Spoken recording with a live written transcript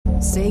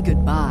Say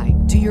goodbye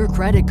to your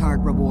credit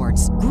card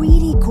rewards.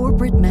 Greedy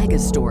corporate mega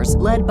stores,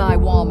 led by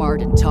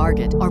Walmart and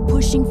Target, are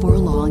pushing for a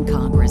law in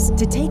Congress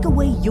to take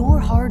away your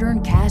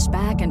hard-earned cash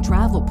back and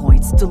travel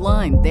points to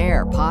line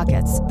their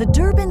pockets. The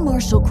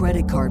Durbin-Marshall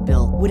credit card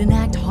bill would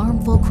enact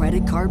harmful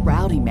credit card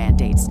routing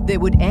mandates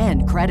that would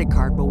end credit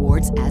card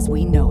rewards as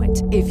we know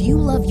it. If you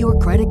love your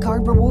credit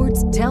card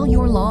rewards, tell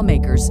your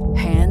lawmakers,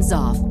 hands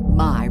off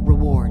my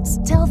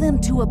rewards. Tell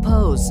them to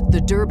oppose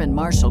the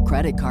Durbin-Marshall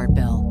credit card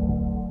bill.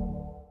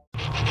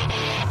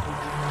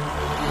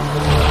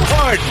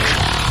 Pardon.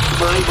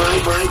 My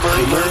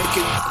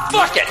American.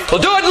 Fuck it.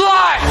 We'll do it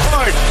live.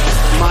 Pardon.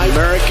 My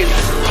American.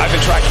 I've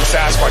been tracking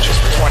Sasquatches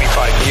for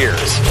 25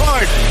 years.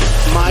 Pardon.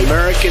 My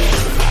American.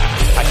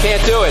 I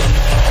can't do it.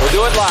 We'll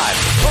do it live.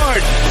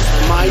 Pardon.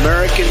 My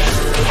American.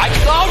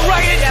 I'll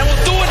write it and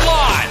we'll do it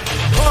live.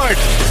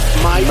 Pardon.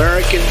 My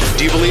American.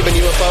 Do you believe in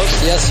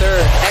UFOs? Yes,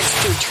 sir.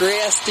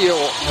 Extraterrestrial.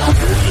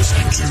 You're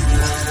listening to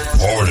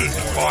Pardon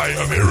My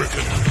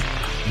American.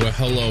 Well,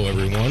 hello,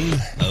 everyone.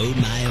 Oh,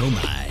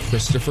 my.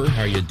 Christopher,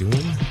 how you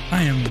doing?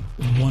 I am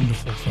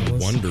wonderful,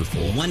 fellas.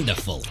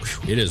 Wonderful.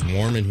 It is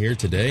warm in here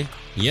today.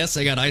 Yes,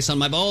 I got ice on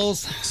my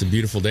balls. It's a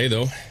beautiful day,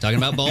 though. Talking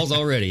about balls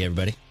already,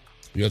 everybody.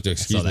 You have to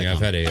excuse me. I've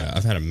had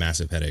a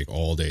massive headache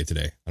all day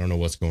today. I don't know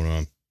what's going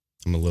on.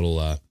 I'm a little,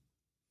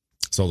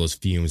 saw those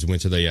fumes.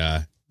 Went to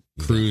the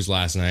cruise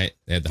last night.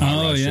 They had the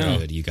Hot Rod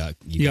show. You got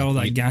all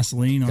that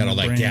gasoline on got all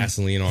that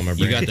gasoline on my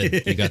brain.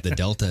 You got the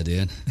Delta,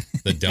 dude.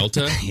 The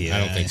Delta? Yeah. I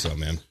don't think so,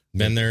 man.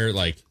 Been there,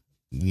 like,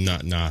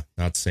 not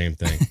the same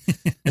thing.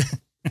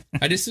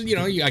 I just,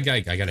 I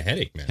got a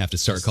headache, man. Have to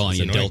start calling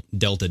you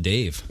Delta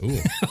Dave. Ooh.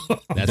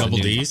 That's double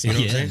D's, you know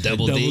what I'm saying?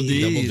 Double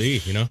D. Double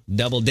D, you know?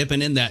 Double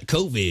dipping in that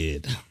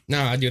COVID.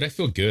 Nah, dude, I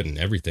feel good in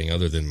everything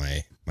other than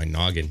my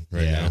noggin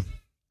right now.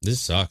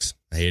 This sucks.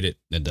 I hate it.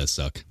 It does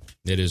suck.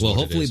 It is. Well,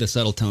 hopefully the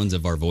subtle tones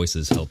of our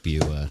voices help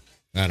you.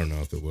 I don't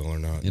know if it will or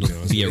not.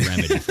 It'll be a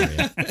remedy for you.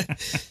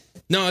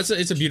 No,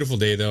 it's a beautiful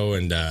day though,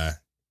 and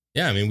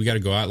yeah, I mean we got to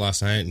go out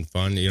last night and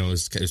fun. It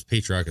was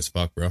patriotic as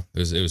fuck, bro.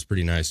 It was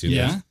pretty nice. Dude.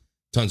 Yeah.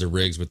 Tons of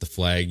rigs with the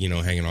flag,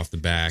 hanging off the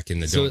back,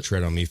 and the "Don't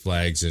Tread on Me"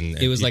 flags, and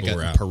it was like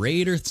a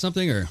parade or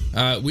something, or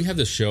we have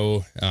this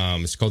show.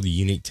 It's called the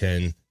Unique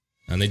 10,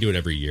 and they do it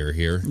every year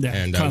here. Yeah,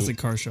 and classic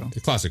car show.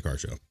 The classic car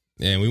show.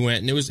 And we went,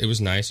 and it was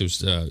nice. It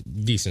was a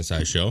decent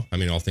sized show. I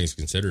mean, all things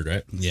considered,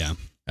 right? Yeah.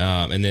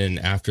 And then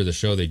after the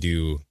show, they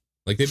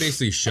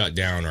basically shut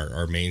down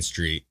our main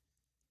street,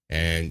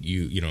 and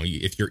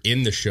if you're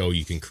in the show,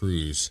 you can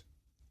cruise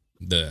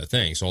the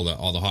thing. So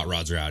all the hot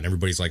rods are out, and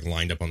everybody's like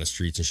lined up on the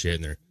streets and shit,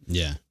 and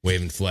they're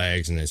waving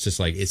flags, and it's just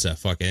like it's a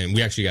fucking.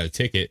 We actually got a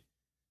ticket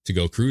to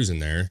go cruising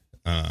there.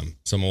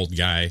 Some old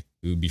guy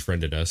who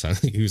befriended us,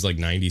 he was like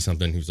 90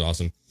 something. He was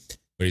awesome.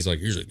 But he's like,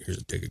 here's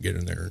a ticket, get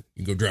in there.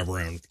 You can go drive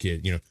around with the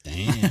kid,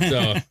 Damn.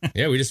 So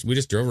yeah, we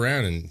just drove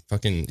around and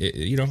fucking,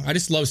 I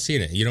just love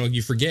seeing it.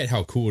 You forget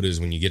how cool it is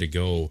when you get to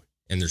go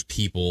and there's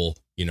people,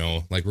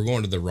 like we're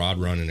going to the Rod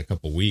Run in a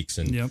couple weeks,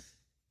 and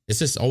it's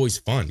just always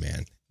fun,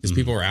 man. Because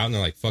people are out and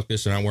they're like, fuck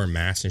this, they're not wearing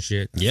masks and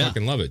shit. I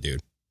fucking love it,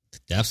 dude.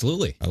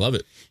 Absolutely. I love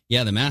it.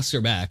 Yeah, the masks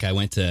are back. I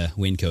went to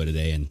Winco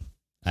today, and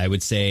I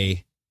would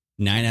say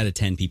 9 out of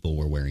 10 people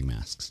were wearing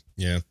masks.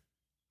 Yeah.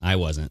 I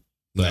wasn't.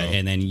 But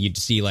and then you'd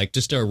see like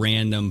just a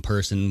random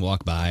person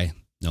walk by,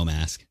 no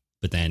mask.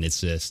 But then it's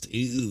just,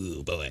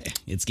 ooh boy,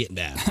 it's getting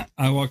bad.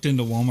 I walked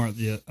into Walmart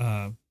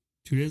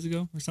 2 days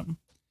ago or something,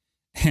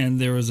 and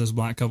there was this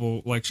black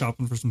couple like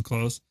shopping for some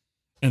clothes,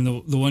 and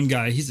the one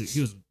guy he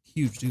was a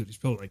huge dude. He's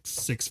probably like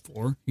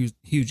 6'4". He was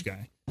a huge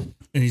guy,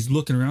 and he's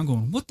looking around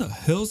going, "What the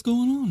hell's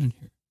going on in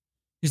here?"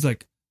 He's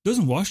like,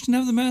 "Doesn't Washington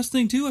have the mask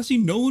thing too? I see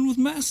no one with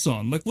masks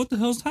on. Like, what the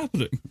hell's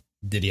happening?"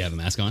 Did he have a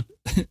mask on?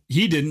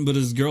 He didn't, but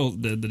his girl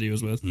did that he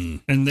was with.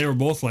 And they were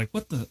both like,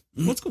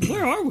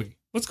 where are we?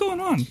 What's going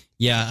on?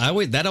 Yeah,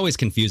 that always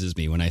confuses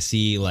me when I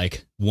see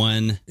like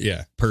one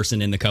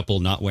person in the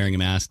couple not wearing a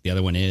mask, the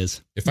other one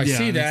is. If I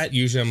see that,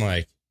 usually I'm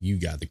like, you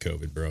got the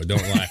COVID, bro.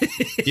 Don't lie.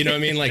 You know what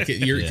I mean? Like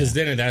because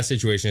then in that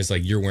situation, it's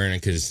like you're wearing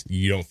it because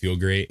you don't feel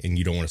great and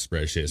you don't want to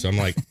spread shit. So I'm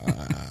like,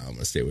 I'm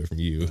gonna stay away from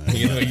you.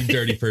 You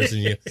dirty person,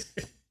 you.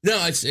 No,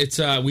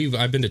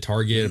 I've been to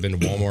Target, I've been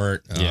to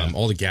Walmart,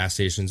 all the gas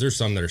stations. There's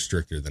some that are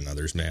stricter than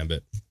others, man,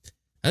 but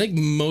I think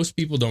most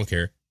people don't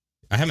care.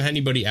 I haven't had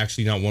anybody,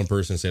 actually not one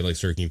person, say like,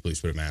 "Sir, can you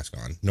please put a mask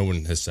on?" No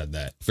one has said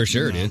that. For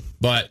sure, dude.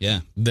 But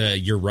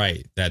you're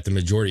right that the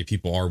majority of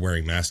people are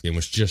wearing masks,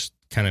 which just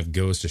kind of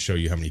goes to show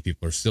you how many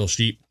people are still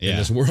sheep in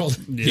this world.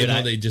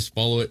 They just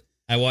follow it.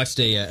 I watched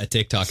a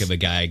TikTok of a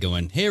guy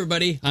going, "Hey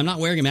everybody, I'm not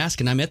wearing a mask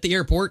and I'm at the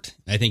airport."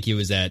 I think he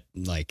was at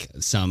like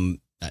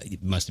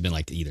it must have been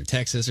like either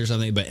Texas or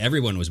something, but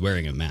everyone was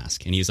wearing a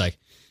mask. And he was like,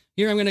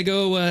 "Here, I'm going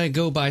to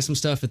go buy some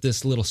stuff at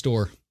this little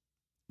store."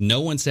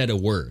 No one said a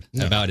word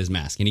about his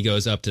mask. And he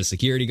goes up to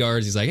security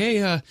guards. He's like,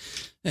 "Hey,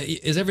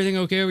 is everything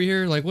okay over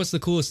here? Like, what's the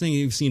coolest thing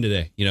you've seen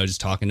today?" Just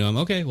talking to him.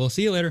 "Okay, well,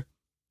 see you later."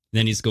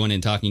 Then he's going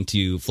and talking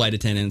to flight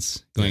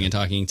attendants, going and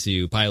talking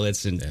to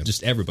pilots and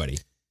just everybody.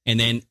 And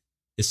then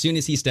as soon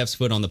as he steps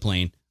foot on the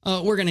plane,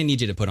 "Oh, we're going to need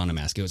you to put on a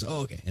mask." He goes,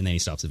 "Oh, okay." And then he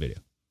stops the video.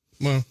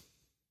 Well,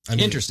 I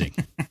mean, Interesting.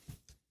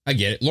 I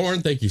get it.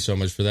 Lauren, thank you so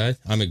much for that.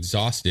 I'm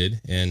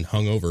exhausted and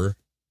hungover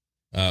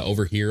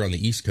over here on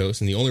the East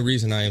Coast. And the only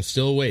reason I am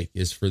still awake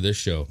is for this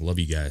show. Love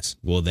you guys.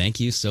 Well, thank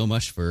you so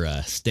much for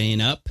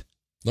staying up.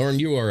 Lauren,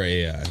 you are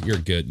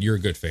you're a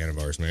good fan of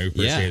ours, man. We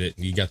appreciate it.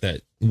 You got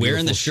that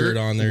Wearing the beautiful shirt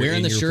on there.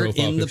 Wearing the your shirt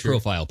profile in the picture.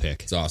 profile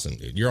pic. It's awesome,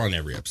 dude. You're on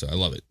every episode. I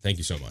love it. Thank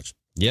you so much.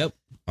 Yep.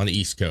 On the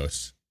East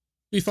Coast.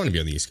 It'd be fun to be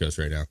on the East Coast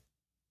right now.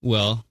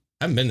 Well,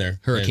 I haven't been there.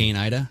 Hurricane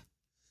Ida.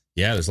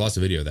 Yeah, there's lots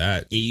of video of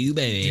that. You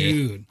baby.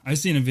 Dude, I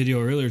seen a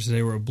video earlier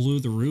today where it blew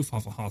the roof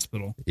off a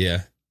hospital.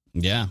 Yeah.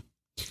 Yeah.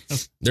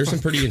 There's some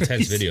pretty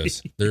intense crazy.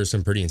 videos. There's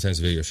some pretty intense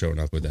videos showing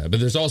up with that. But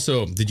there's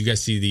also, did you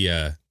guys see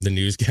the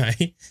news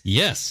guy?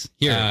 Yes.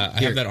 Here. I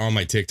have that on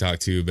my TikTok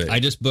too, but I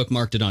just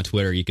bookmarked it on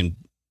Twitter. You can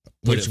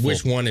put it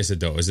which full. one is it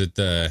though? Is it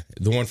the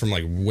one from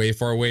like way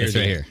far away? It's or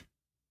right here.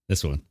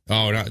 This one.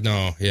 Oh,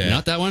 yeah.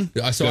 Not that one?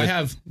 So Go I to-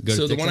 have, go to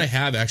so the one I TikTok?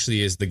 have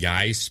actually is the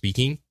guy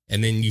speaking,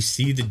 and then you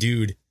see the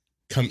dude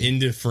come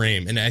into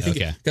frame. And I think,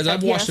 Okay. because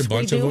I've watched Yes, a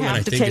bunch we of do them, and have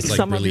I to think take it's like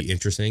some of really it.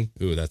 interesting.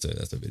 Ooh, that's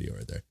a video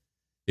right there.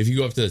 If you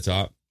go up to the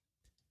top,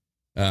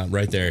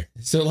 right there.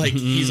 So like,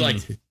 he's like,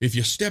 if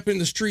you step in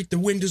the street, the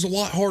wind is a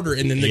lot harder.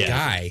 And then the Yeah.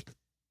 guy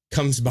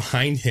comes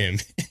behind him,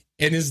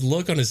 and his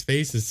look on his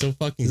face is so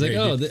fucking He's like, great.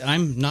 oh, dude.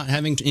 I'm not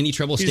having any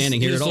trouble standing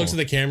he here just at all. looks at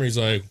the camera. He's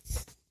like,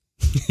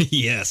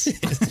 Yes.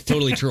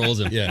 Totally trolls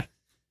him. yeah.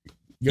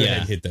 Go Yeah. ahead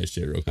and hit that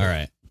shit real quick. All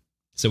right.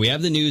 So we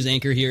have the news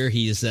anchor here.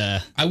 He's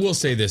I will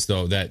say this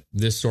though, that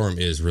this storm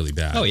is really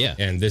bad. Oh, yeah.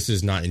 And this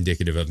is not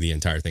indicative of the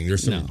entire thing.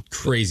 There's some No.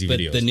 crazy but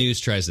videos. the news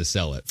tries to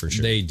sell it for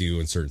sure. They do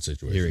in certain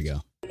situations. Here we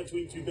go.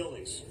 Between two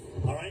buildings.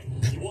 All right,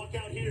 you walk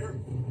out here,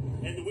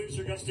 and the winds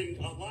are gusting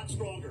a lot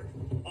stronger,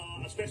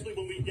 especially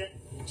when we get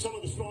some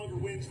of the stronger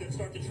winds that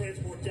start to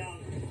transport down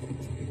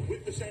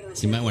with the center.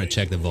 So you might want to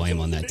check the volume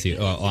on that too,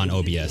 on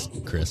OBS,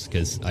 Chris,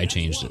 because I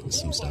changed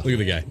some stuff. Look at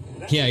the guy.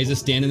 Yeah, he's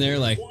just standing there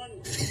like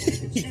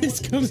He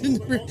just comes in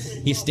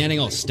the he's standing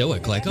all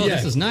stoic, like, oh,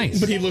 this is nice.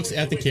 But he looks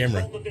at the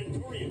camera. So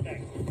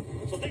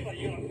think about it,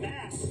 you got a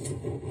mass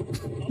of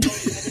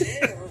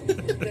air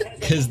that has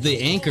Because the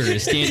anchor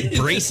is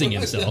bracing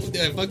himself.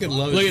 I fucking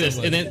love it. Look at so this,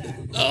 much. and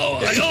then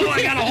I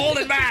gotta hold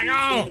it back.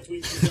 Oh,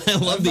 I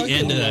love the I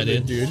end of that, love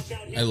it, dude.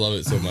 I love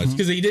it so much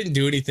because he didn't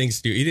do anything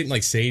stupid. He didn't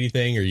like say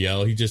anything or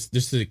yell. He just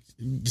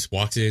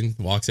walks in,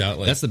 walks out.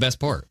 Like, That's the best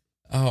part.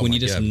 oh When my you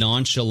just God.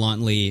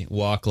 nonchalantly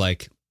walk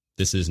like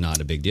this is not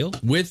a big deal.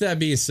 With that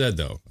being said,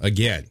 though,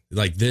 again,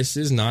 like this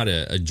is not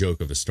a joke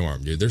of a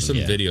storm, dude. There's some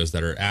Yeah. videos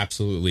that are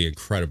absolutely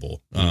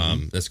incredible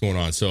that's going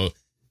on. So,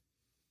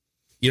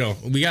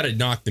 we got to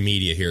knock the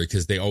media here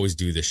because they always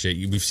do this shit.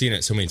 We've seen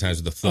it so many times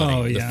with the flooding,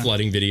 Oh, yeah. the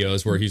flooding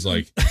videos where he's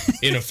like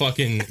in a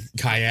fucking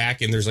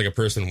kayak and there's like a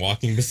person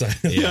walking beside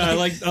him. Yeah, I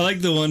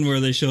like the one where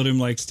they showed him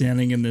like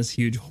standing in this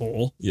huge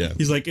hole. Yeah.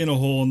 He's like in a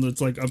hole and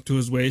it's like up to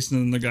his waist,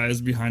 and then the guy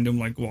is behind him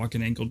like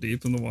walking ankle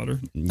deep in the water.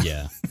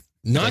 Yeah.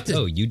 Not Like, to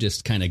oh, you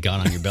just kind of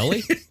got on your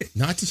belly?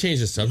 not to change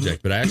the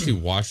subject, but I actually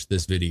watched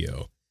this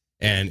video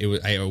and it was.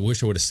 I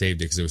wish I would have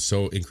saved it because it was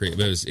so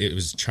incredible. It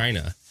was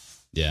China.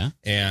 Yeah.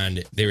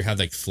 And they had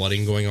like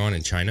flooding going on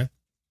in China,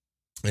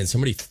 and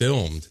somebody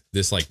filmed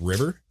this like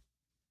river,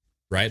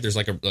 right? There's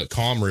like a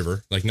calm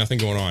river, like nothing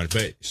going on,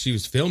 but she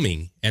was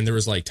filming and there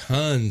was like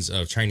tons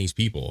of Chinese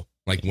people,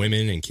 like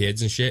women and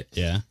kids and shit.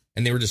 Yeah.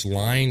 And they were just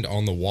lined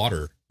on the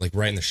water, like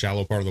right in the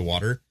shallow part of the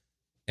water.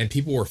 And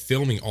people were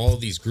filming all of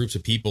these groups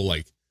of people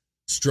like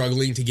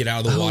struggling to get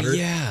out of the water.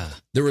 Yeah.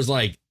 There was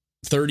like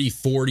 30,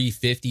 40,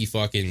 50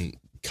 fucking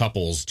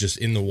couples just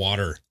in the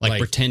water, Like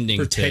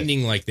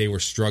pretending like they were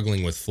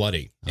struggling with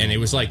flooding. And Oh it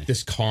was my. like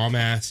this calm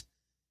ass,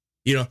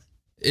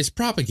 it's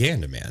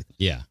propaganda, man.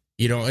 Yeah.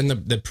 And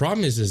the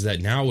problem is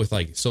that now with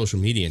like social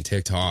media and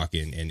TikTok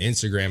and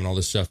Instagram and all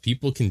this stuff,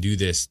 people can do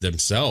this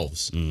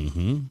themselves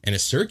Mm-hmm. and it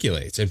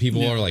circulates and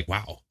people are like,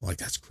 wow, like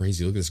that's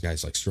crazy. Look at this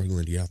guy's like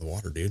struggling to get out of the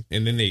water, dude.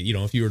 And then they,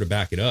 if you were to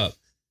back it up,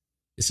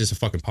 it's just a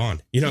fucking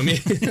pond. You know what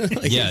I mean?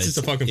 Like, Yeah. it's just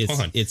a fucking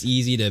pond. It's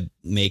easy to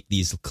make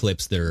these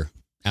clips that are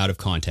out of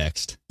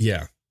context.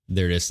 Yeah.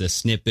 They're just a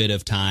snippet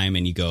of time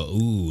and you go,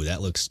 ooh, that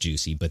looks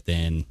juicy. But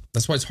then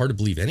That's why it's hard to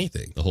believe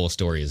anything. the whole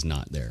story is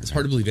not there. It's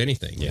hard to believe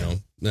anything, Yeah.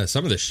 Now,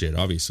 some of this shit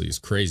obviously is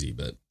crazy,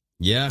 but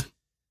Yeah.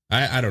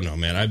 I don't know,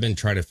 man. I've been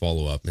trying to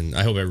follow up and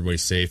I hope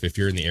everybody's safe. If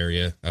you're in the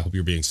area, I hope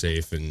you're being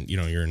safe and,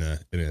 you're in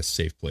a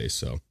safe place.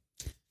 So,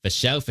 For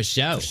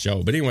show.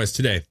 show. But anyways,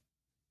 today,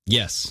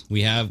 Yes,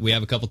 we have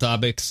a couple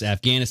topics: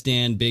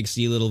 Afghanistan, Big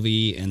C, Little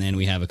V, and then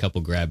we have a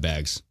couple grab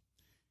bags.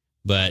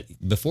 But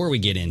before we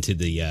get into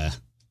the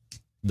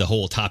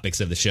whole topics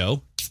of the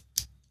show,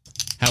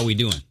 how we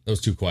doing? that was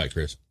too quiet,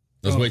 Chris.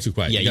 That was way too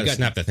quiet. Yeah, you got to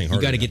snap that thing You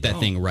harder. got to get man. that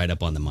thing right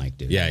up on the mic,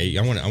 dude. Yeah,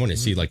 I want to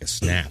see like a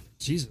snap.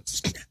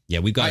 Jesus. yeah,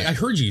 we got. I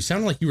heard you. You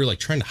sounded like you were like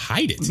trying to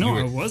hide it. No, You were-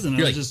 I wasn't.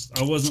 you're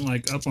I wasn't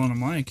like up on a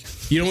mic.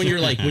 when you're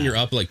like when you're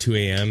up at like 2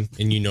 a.m.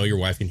 and your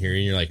wife can hear you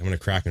and you're like, I'm gonna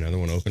crack another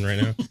one open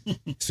right now.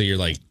 So you're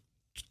like,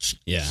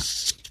 Yeah.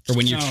 Or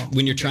when you're No.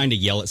 when you're trying to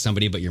yell at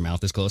somebody but your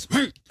mouth is closed.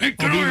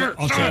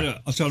 I'll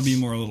try to be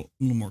a little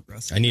more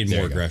aggressive. I need There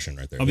more you go. aggression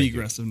right there. I'll be Thank you.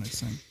 aggressive next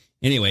time.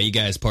 Anyway, you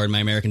guys,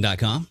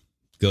 pardonmyamerican.com.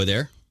 Go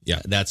there.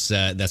 Yeah. That's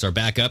our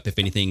backup. If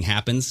anything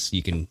happens,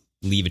 you can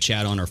leave a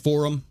chat on our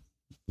forum.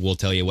 We'll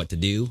tell you what to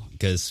do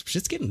because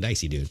shit's getting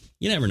dicey, dude.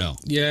 You never know.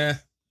 Yeah.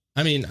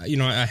 I mean,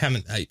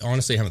 I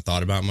honestly haven't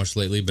thought about it much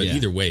lately, but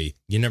either way,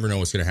 you never know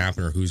what's going to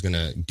happen or who's going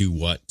to do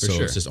what. So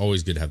it's just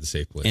always good to have the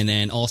safe place. And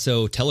then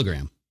also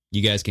Telegram.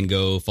 You guys can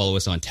go follow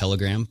us on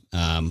Telegram.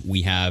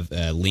 We have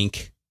a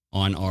link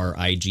on our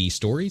IG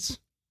stories.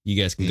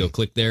 You guys can go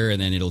click there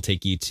and then it'll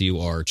take you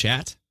to our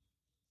chat.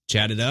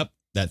 Chat it up.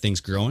 That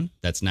thing's growing.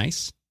 That's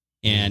nice.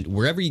 And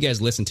wherever you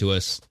guys listen to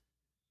us,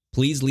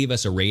 please leave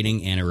us a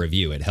rating and a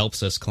review. It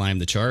helps us climb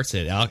the charts.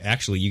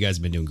 Actually, you guys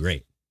have been doing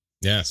great.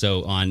 Yeah.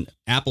 So on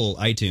Apple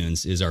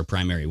iTunes is our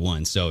primary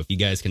one. So if you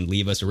guys can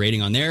leave us a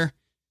rating on there,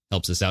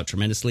 helps us out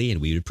tremendously, and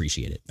we would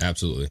appreciate it.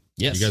 Absolutely.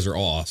 Yes. You guys are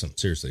all awesome.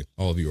 Seriously.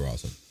 All of you are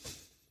awesome.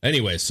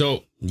 Anyway,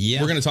 so we're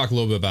going to talk a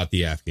little bit about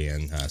the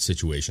Afghan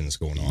situation that's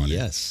going on.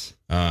 Yes.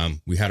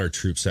 We had our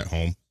troops sent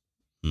home.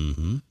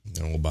 Mm-hmm.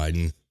 And old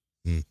Biden.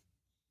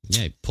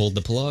 Yeah, he pulled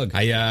the plug.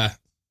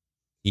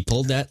 He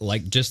pulled that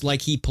just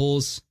like he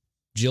pulls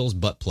Jill's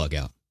butt plug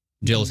out.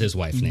 Jill's his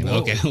wife's name.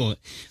 Whoa. Okay,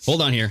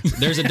 hold on here.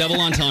 There's a double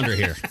entendre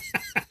here.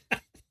 I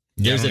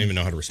don't even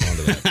know how to respond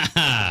to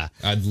that.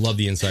 I'd love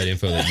the inside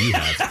info that you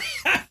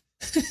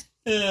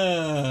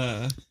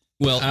have.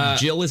 Well,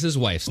 Jill is his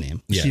wife's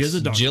name. Yes. She is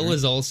a doctor. Jill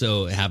is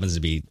also happens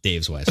to be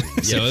Dave's wife's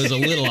name. So it was a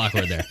little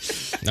awkward there.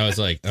 I was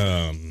like,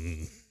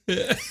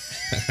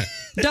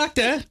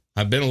 Doctor.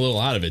 I've been a little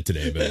out of it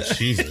today, but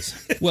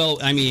Jesus. Well,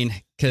 I mean, No,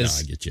 because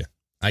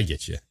I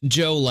get you.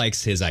 Joe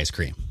likes his ice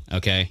cream,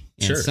 okay?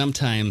 And Sure.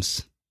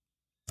 sometimes...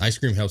 Ice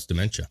cream helps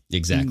dementia.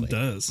 Exactly. It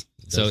does.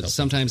 So help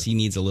sometimes he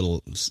needs a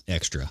little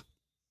extra,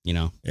 you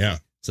know? Yeah.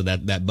 So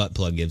that butt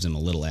plug gives him a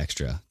little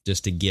extra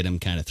just to get him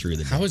kind of through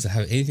the day. How does that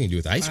have anything to do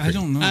with ice cream? I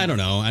don't know. I don't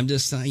know. I'm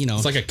just,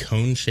 It's like a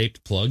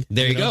cone-shaped plug.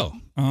 there you know? go.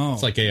 Oh,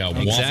 It's like a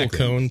waffle Exactly.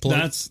 cone plug.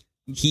 that's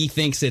He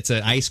thinks it's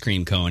an ice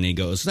cream cone. And he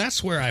goes,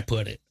 that's where I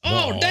put it.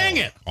 Oh, dang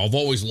it. I've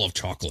always loved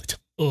chocolate.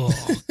 oh,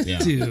 Yeah.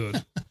 dude.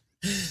 Okay.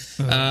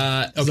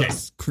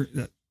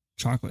 That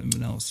chocolate and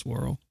vanilla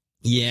swirl.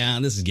 Yeah,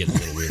 this is getting a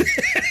little weird.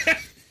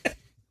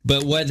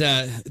 But what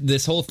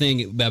this whole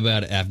thing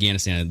about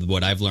Afghanistan,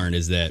 what I've learned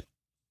is that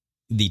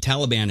the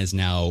Taliban is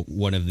now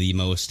one of the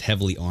most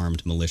heavily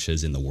armed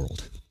militias in the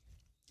world,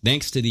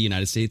 thanks to the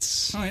United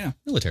States Oh yeah.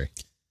 military.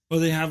 Well,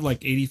 they have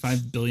like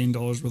 $85 billion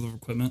worth of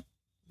equipment.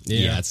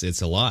 Yeah,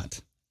 it's a lot.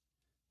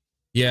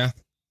 Yeah.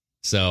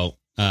 So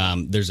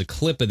there's a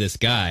clip of this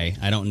guy.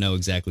 I don't know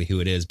exactly who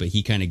it is, but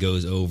he kind of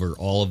goes over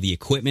all of the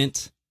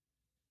equipment,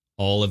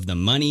 all of the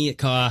money it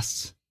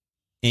costs,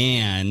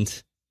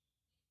 and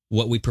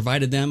what we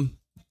provided them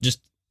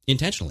just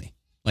intentionally.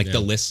 Like the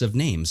lists of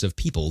names of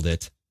people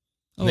that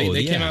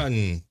They came out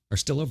and are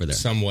still over there.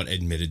 somewhat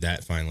admitted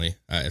that finally.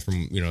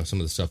 From some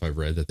of the stuff I've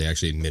read, that they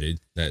actually admitted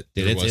that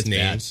there was it's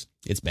names.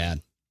 bad. It's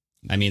bad.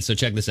 I mean, so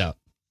check this out.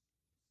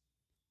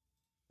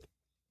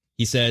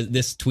 He says,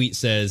 this tweet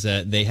says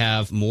they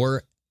have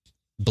more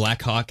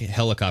Black Hawk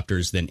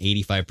helicopters than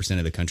 85%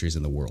 of the countries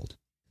in the world,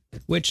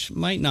 which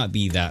might not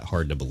be that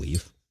hard to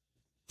believe.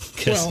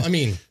 Well, I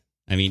mean,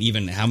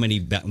 even how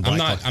many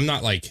I'm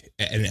not like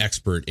an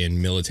expert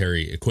in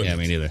military equipment.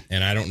 Yeah, me neither.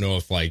 And I don't know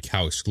if like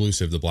how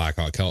exclusive the Black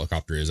Hawk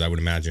helicopter is. I would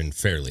imagine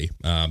fairly,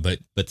 but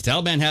the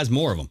Taliban has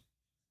more of them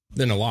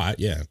than a lot.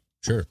 Yeah,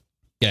 sure.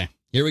 Okay,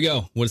 here we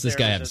go. What does this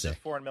guy have to As say? a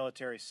foreign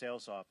military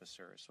sales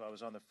officer, so I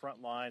was on the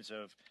front lines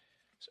of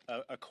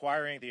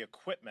acquiring the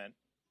equipment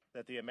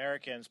that the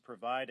Americans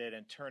provided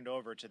and turned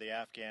over to the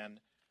Afghan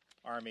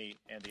army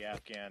and the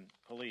Afghan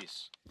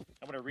police.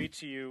 I'm going to read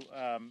to you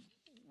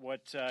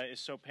what is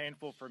so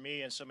painful for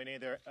me and so many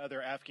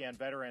other Afghan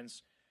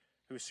veterans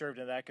who served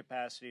in that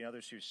capacity and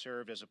others who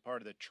served as a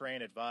part of the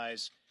train,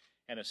 advise,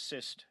 and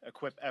assist,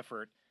 equip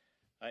effort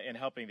in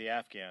helping the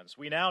Afghans.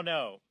 We now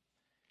know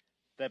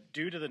that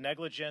due to the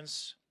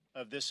negligence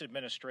of this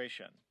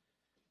administration,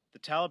 the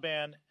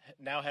Taliban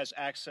now has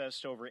access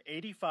to over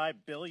 $85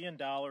 billion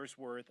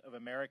worth of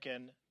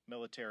American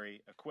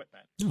military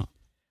equipment. Oh.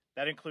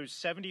 That includes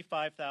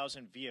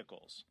 75,000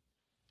 vehicles,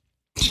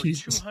 over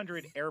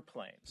 200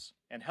 airplanes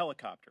and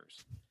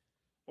helicopters,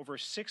 over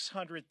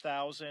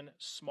 600,000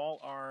 small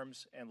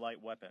arms and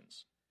light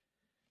weapons.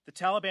 The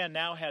Taliban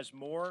now has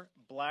more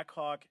Black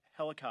Hawk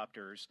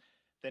helicopters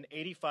than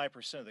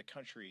 85% of the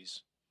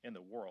countries in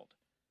the world.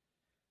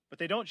 But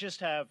they don't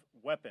just have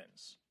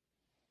weapons.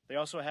 They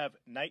also have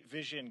night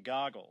vision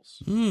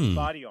goggles,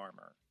 body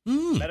armor,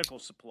 medical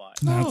supplies.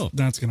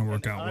 That's going to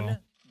work out well.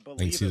 I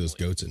can see those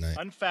goats at night.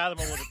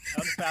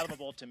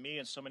 Unfathomable to me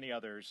and so many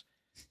others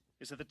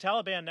is that the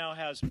Taliban now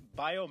has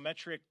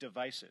biometric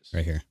devices.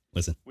 Right here.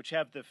 Listen. Which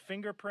have the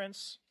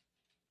fingerprints,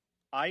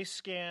 eye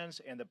scans,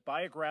 and the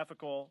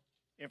biographical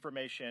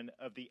information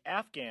of the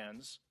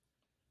Afghans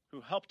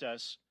who helped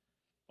us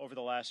over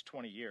the last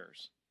 20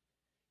 years.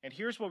 And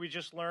here's what we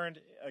just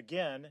learned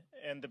again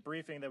in the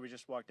briefing that we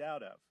just walked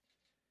out of.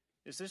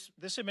 Is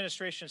this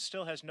administration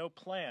still has no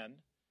plan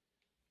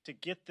to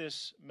get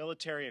this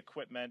military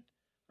equipment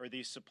or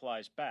these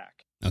supplies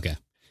back. Okay.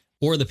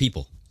 Or the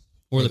people.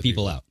 or the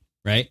people out,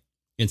 right?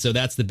 And so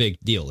that's the big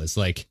deal. It's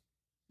like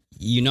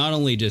you not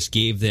only just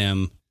gave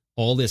them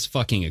all this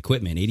fucking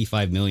equipment,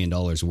 $85 million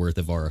worth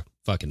of our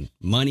fucking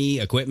money,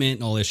 equipment,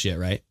 and all this shit,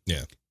 right?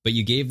 Yeah. But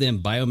you gave them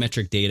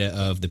biometric data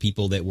of the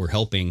people that were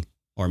helping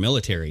our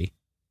military.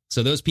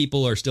 So those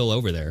people are still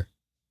over there.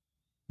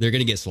 They're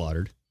going to get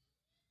slaughtered.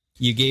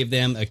 You gave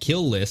them a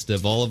kill list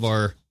of all of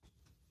our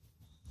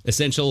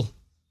essential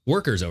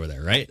workers over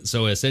there, right?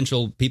 So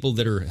essential people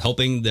that are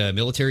helping the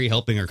military,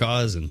 helping our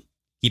cause and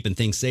keeping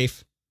things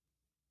safe.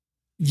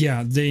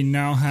 Yeah, they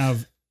now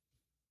have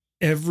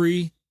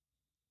every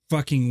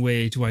fucking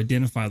way to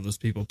identify those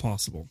people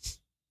possible.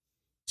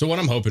 So what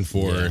I'm hoping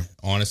for,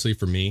 honestly,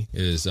 for me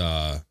is,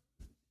 and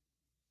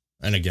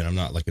again, I'm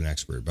not like an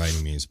expert by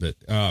any means, but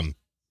I'm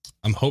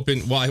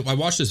hoping, well, I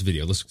watched this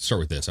video. Let's start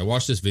with this. I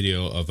watched this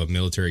video of a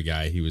military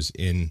guy. He was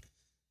in,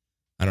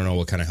 I don't know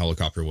what kind of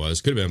helicopter it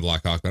was. Could have been a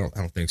Black Hawk. I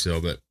don't think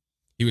so. But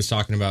he was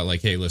talking about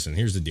like, hey, listen,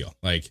 here's the deal.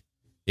 Like,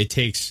 it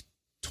takes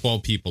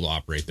 12 people to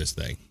operate this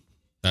thing.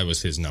 That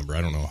was his number.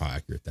 I don't know how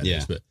accurate that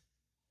is, but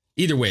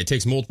either way, it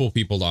takes multiple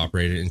people to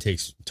operate it and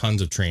takes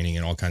tons of training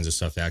and all kinds of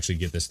stuff to actually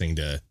get this thing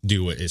to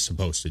do what it's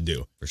supposed to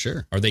do. For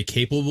sure. Are they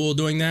capable of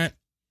doing that?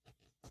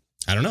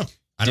 I don't know.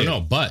 I don't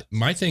know. But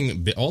my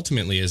thing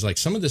ultimately is like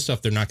some of this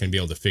stuff they're not going to be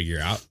able to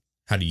figure out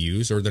how to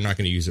use, or they're not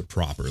going to use it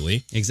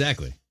properly.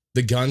 Exactly.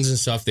 The guns and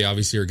stuff they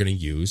obviously are going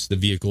to use. The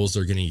vehicles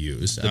they're going to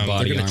use. The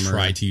body they're going to armor.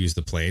 try to use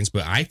the planes.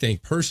 But I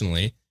think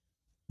personally,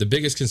 the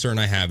biggest concern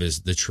I have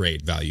is the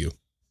trade value.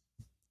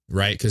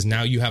 Right? Because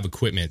now you have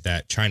equipment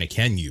that China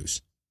can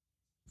use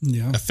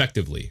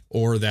effectively,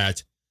 or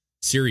that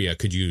Syria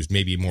could use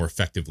maybe more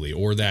effectively,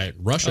 or that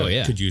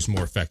Russia could use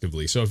more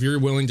effectively. So if you're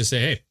willing to say,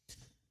 hey,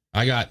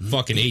 I got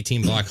fucking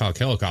 18 Black Hawk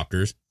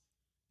helicopters,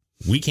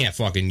 we can't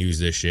fucking use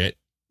this shit,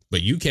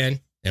 but you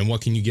can. And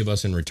what can you give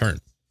us in return?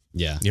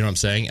 Yeah. You know what I'm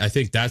saying? I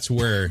think that's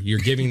where you're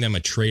giving them a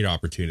trade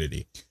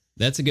opportunity.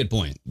 That's a good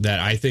point. That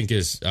I think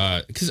is,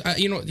 because,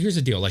 here's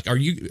the deal. Like,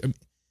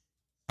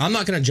 I'm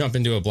not going to jump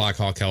into a Black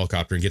Hawk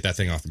helicopter and get that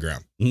thing off the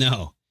ground.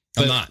 No.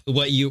 I'm not.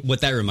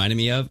 What that reminded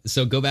me of,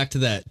 so go back to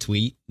that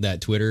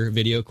Twitter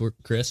video,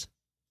 Chris,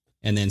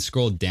 and then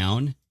scroll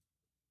down.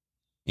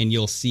 And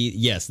you'll see,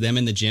 yes, them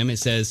in the gym. It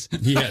says,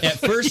 at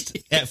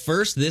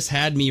first, this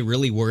had me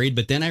really worried,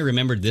 but then I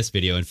remembered this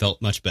video and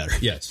felt much better.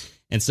 Yes.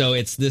 And so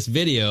it's this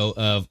video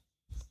of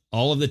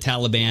all of the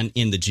Taliban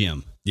in the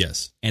gym.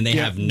 Yes. And they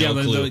have no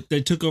clue.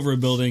 They took over a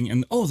building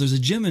and, there's a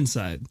gym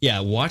inside.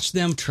 Yeah, watch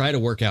them try to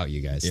work out,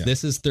 you guys. Yeah.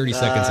 This is 30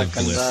 seconds of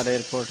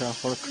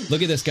bliss.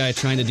 Look at this guy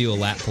trying to do a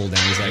lat pull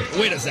down. He's like,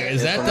 wait a second,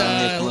 is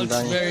that looks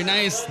very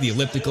nice? The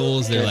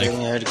ellipticals, they're like,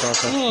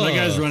 that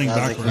guy's running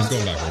backwards. He's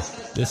going backwards.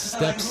 This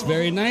step's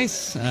very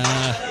nice.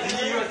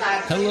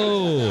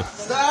 Hello.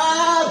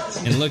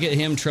 And look at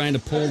him trying to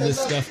pull this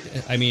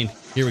stuff. I mean,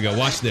 here we go.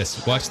 Watch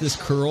this. Watch this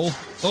curl.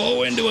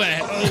 Oh, into it.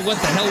 Oh, what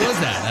the hell was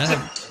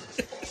that?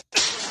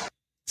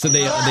 So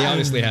they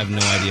obviously have no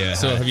idea.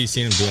 So have you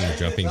seen him doing the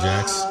jumping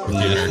jacks with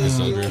the American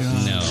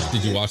soldiers? No.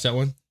 Did you watch that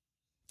one?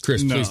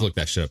 Chris, please look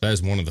that shit up. That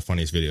is one of the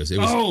funniest videos. It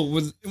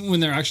was, when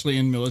they're actually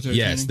in military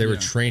yes, training? They were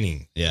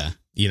training. Yeah.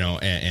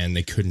 And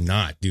they could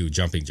not do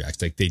jumping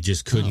jacks. Like, they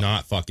just could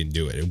not fucking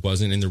do it. It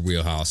wasn't in their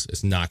wheelhouse.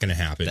 It's not going to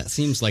happen. That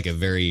seems like a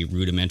very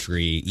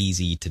rudimentary,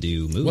 easy to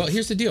do move. Well,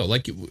 here's the deal.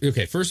 Like,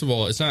 okay, first of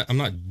all, I'm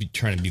not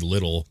trying to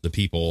belittle the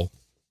people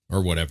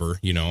or whatever,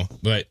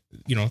 but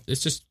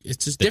it's just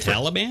the different.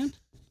 Taliban?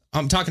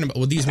 I'm talking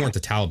about, these weren't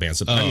the Taliban.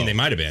 So, I mean, they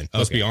might have been.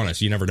 Let's be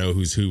honest. You never know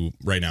who's who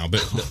right now.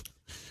 But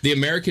the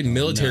American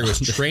military was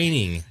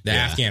training the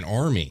Afghan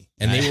army.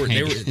 And they were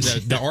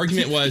the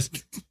argument was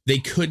they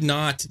could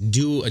not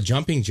do a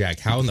jumping jack.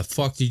 How in the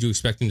fuck did you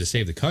expect them to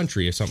save the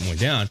country if something went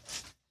down?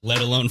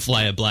 Let alone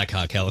fly a Black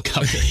Hawk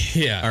helicopter.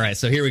 Yeah. All right,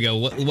 so here we go.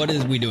 What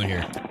is we doing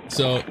here?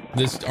 So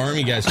this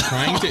army guy's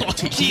trying to...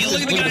 Jeez,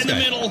 look at the guy in the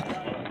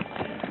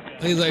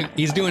middle.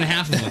 He's doing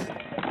half of them.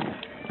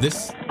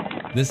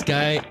 This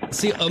guy,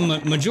 see, a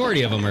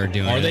majority of them are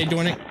doing it. Are they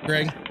doing it,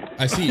 Greg?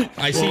 I see none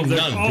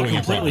doing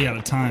it. Completely out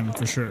of time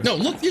for sure. No,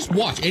 look, just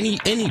watch any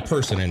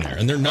person in there,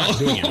 and they're not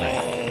doing it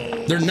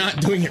right. They're not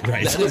doing it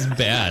right. That is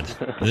bad.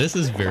 This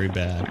is very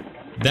bad.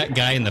 That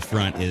guy in the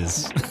front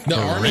is the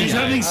army. He's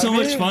having so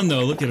much fun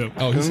though. Look at him.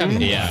 Oh, he's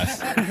having a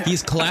blast.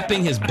 He's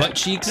clapping his butt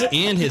cheeks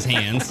and his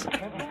hands.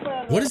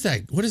 What is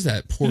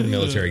that poor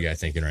military guy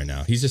thinking right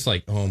now? He's just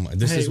like,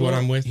 this is what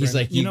I'm with. He's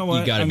like, you know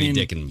what? You got to be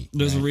dicking me.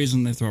 There's a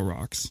reason they throw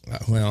rocks.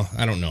 Well,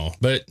 I don't know,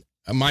 but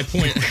my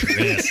point.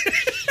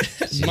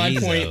 My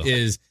point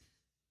is,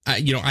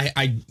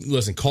 I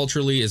listen.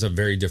 Culturally, is a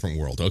very different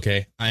world.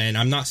 Okay, and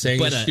I'm not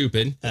saying it's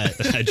stupid.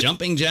 A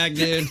jumping jack,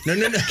 dude.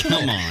 No.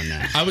 Come on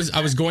now. I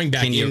was going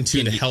back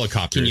into the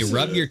helicopters. Can you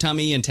rub your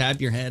tummy and tap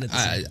your head?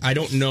 I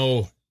don't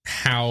know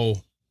how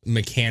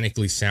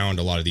mechanically sound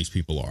a lot of these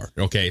people are.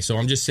 Okay, so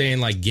I'm just saying,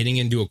 like, getting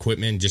into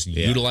equipment, just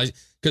utilize.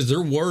 because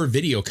there were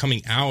video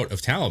coming out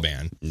of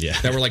Taliban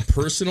that were like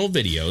personal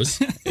videos.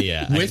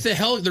 With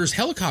there's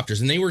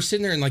helicopters, and they were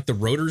sitting there and like the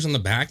rotors on the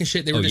back and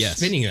shit. They were just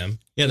spinning them.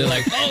 Yeah, they're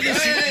like, oh,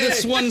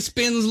 this one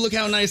spins. Look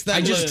how nice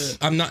that looks.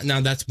 I'm not.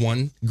 Now that's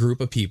one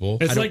group of people.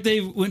 It's like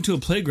they went to a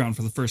playground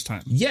for the first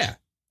time. Yeah.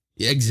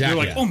 Exactly.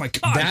 You're like, oh my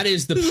God. That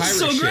is the pirate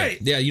so ship.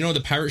 Great. Yeah, you know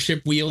the pirate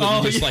ship wheel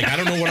that you just like, I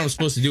don't know what I'm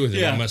supposed to do with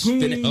it. I must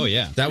spin it. Oh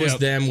yeah. That was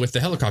them with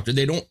the helicopter.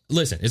 They don't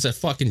listen, it's a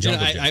fucking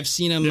jungle gym. I've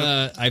seen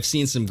them I've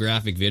seen some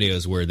graphic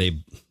videos where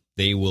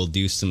they will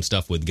do some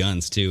stuff with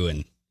guns too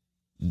and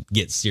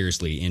get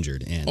seriously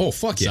injured and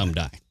some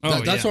die.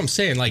 That's what I'm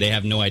saying. Like, they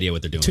have no idea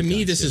what they're doing. To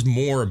me, this is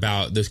more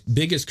about the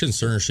biggest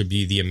concern should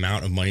be the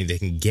amount of money they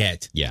can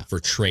get for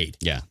trade.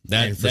 Yeah.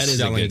 And for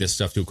selling this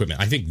stuff to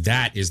equipment. I think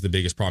that is the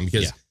biggest problem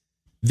because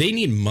they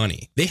need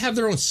money. They have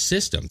their own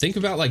system. Think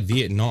about like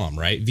Vietnam,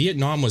 right?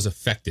 Vietnam was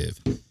effective.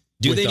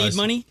 Do they need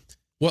money?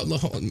 Well,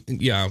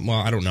 yeah, well,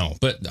 I don't know.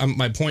 But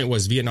my point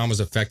was Vietnam was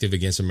effective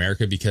against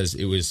America because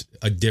it was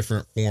a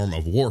different form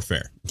of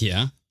warfare.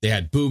 Yeah. They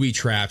had booby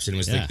traps and it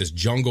was like this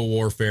jungle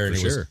warfare.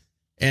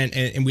 And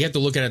and we have to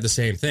look at it the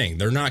same thing.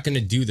 They're not going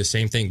to do the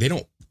same thing. They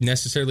don't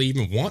necessarily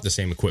even want the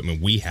same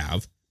equipment we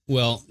have.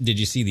 Well, did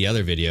you see the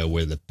other video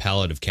where the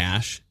pallet of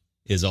cash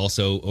is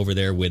also over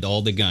there with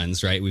all the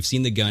guns, right? We've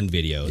seen the gun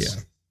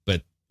videos,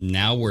 but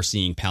now we're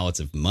seeing pallets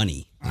of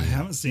money. I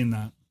haven't seen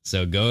that.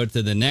 So go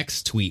to the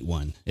next tweet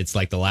one. It's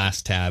like the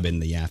last tab in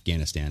the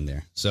Afghanistan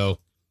there. So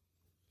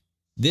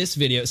this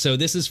video,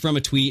 this is from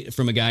a tweet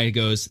from a guy who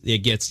goes, it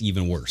gets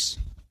even worse.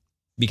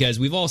 Because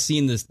we've all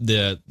seen this,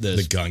 the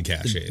gun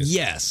caches.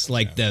 Yes,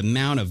 like the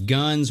amount of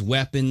guns,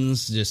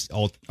 weapons, just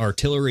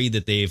artillery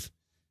that they've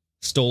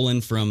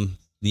stolen from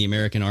the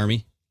American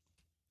army.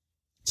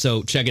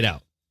 So check it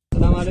out.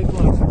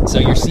 So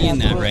you're seeing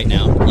that right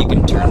now. You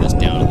can turn this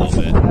down a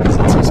little bit.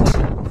 It's just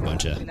a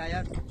bunch of...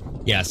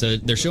 Yeah, so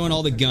they're showing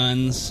all the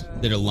guns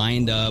that are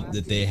lined up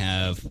that they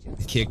have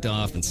kicked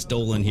off and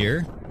stolen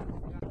here.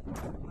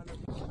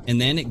 And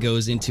then it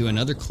goes into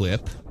another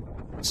clip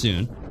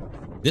soon.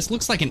 This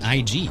looks like an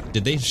IG.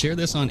 Did they share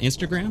this on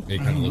Instagram? It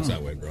kind of looks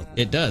that way, bro.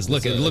 It does.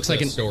 Look, it looks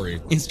like an story.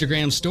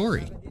 Instagram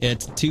story at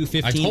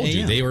 2:15 I told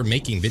you, a.m. they were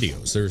making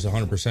videos. There's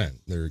 100%.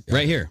 They're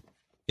right here.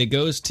 It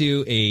goes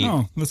to a...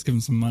 Oh, let's give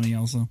them some money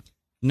also.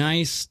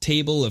 Nice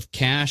table of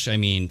cash. I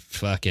mean,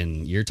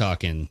 fucking, you're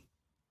talking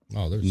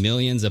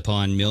millions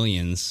upon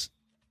millions.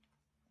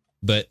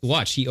 But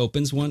watch, he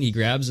opens one. He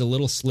grabs a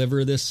little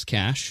sliver of this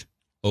cash,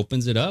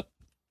 opens it up.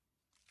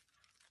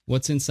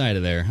 What's inside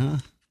of there, huh?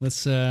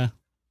 Let's, there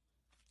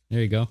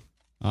you go.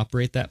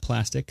 Operate that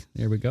plastic.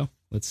 There we go.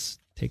 Let's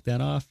take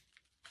that off.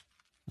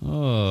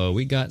 Oh,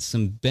 we got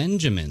some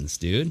Benjamins,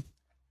 dude.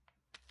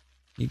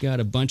 You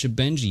got a bunch of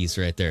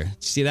Benjis right there.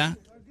 See that?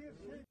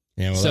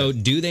 Yeah. Well, so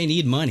do they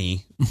need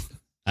money?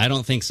 I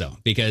don't think so,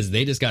 because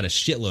they just got a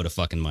shitload of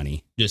fucking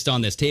money just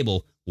on this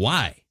table.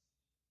 Why?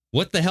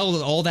 What the hell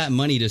is all that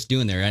money just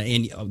doing there?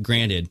 And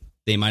granted,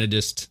 they might have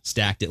just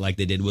stacked it like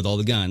they did with all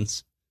the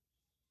guns.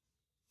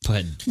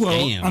 But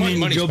damn. I mean,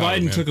 money's Joe power,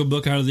 Biden man. took a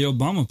book out of the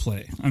Obama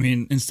play. I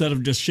mean, instead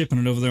of just shipping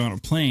it over there on a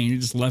plane, he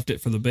just left it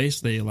for the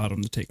base. They allowed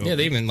him to take over. Yeah,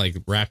 they even like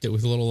wrapped it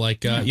with a little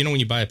like, you know, when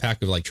you buy a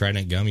pack of like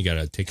Trident gum, you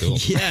got to take a little.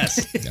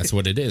 Yes. That's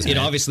what it is. It man.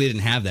 obviously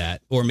didn't have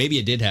that. Or maybe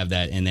it did have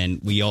that, and then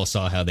we all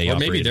saw how they Or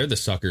operated. maybe they're the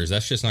suckers.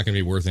 That's just not going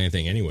to be worth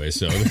anything anyway.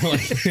 So they're like,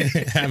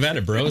 have at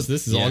it, bros.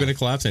 This is all going to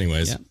collapse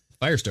anyways. Yeah.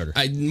 Fire starter.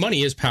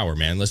 Money is power,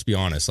 man. Let's be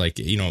honest. Like,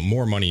 you know,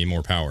 more money and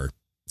more power.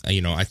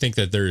 You know, I think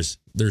that there's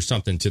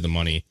something to the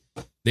money.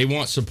 They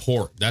want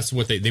support. That's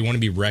what they want to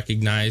be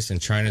recognized.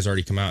 And China's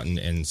already come out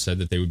and said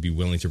that they would be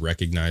willing to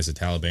recognize the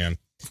Taliban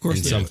in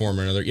some form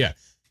or another. Yeah.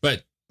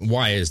 But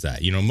why is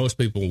that? You know, most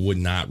people would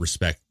not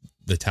respect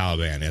the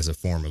Taliban as a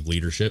form of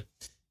leadership.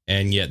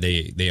 And yet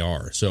they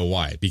are. So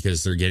why?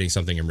 Because they're getting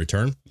something in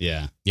return.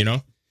 Yeah. You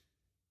know?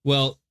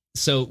 Well,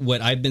 so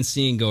what I've been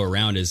seeing go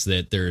around is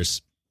that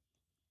there's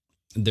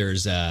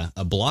a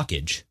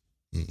blockage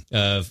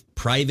of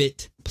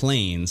private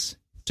planes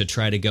to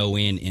try to go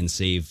in and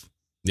save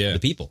the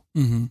people.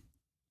 Mm-hmm.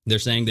 They're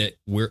saying that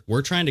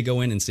we're trying to go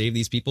in and save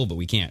these people, but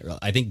we can't.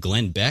 I think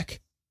Glenn Beck,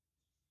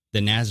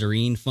 the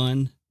Nazarene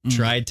Fund,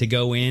 tried to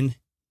go in,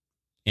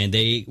 and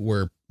they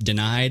were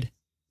denied.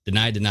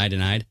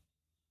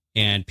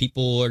 And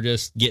people are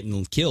just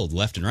getting killed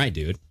left and right,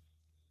 dude.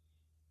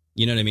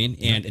 You know what I mean?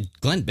 And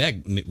Glenn Beck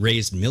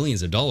raised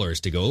millions of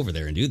dollars to go over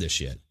there and do this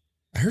shit.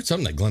 I heard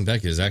something that Glenn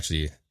Beck is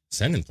actually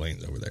sending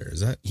planes over there. Is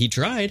that? He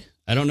tried.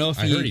 I don't know if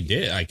I heard he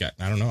did. I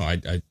don't know.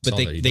 But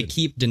they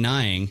keep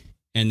denying,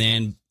 and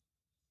then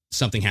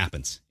something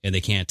happens, and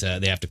they can't.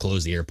 They have to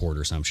close the airport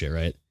or some shit,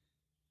 right?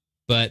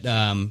 But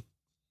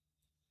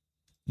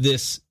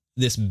this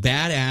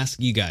badass,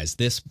 you guys,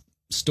 this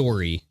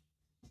story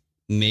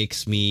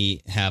makes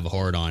me have a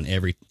hard on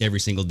every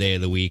single day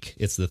of the week.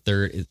 It's the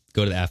third.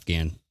 Go to the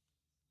Afghan.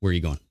 Where are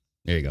you going?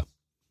 There you go.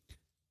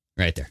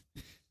 Right there.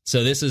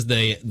 So this is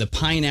the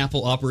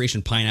Pineapple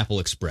Operation Pineapple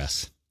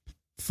Express.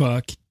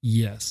 Fuck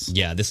yes.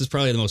 Yeah, this is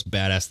probably the most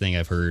badass thing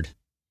I've heard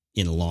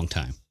in a long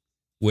time.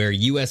 where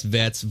U.S.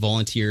 vets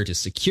volunteer to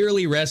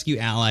securely rescue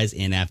allies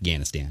in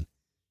Afghanistan.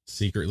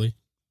 Secretly?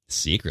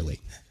 Secretly.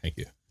 Thank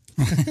you.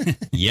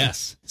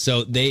 Yes.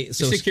 So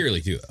securely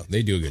too, though.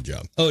 They do a good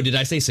job. Oh, did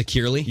I say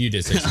securely? You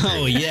did say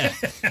securely. Oh, yeah.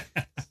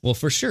 Well,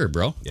 for sure,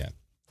 bro. Yeah.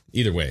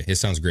 Either way. It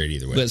sounds great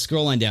either way. But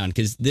scroll on down,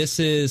 because this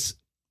is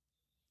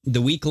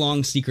the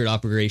week-long secret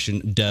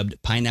operation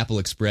dubbed Pineapple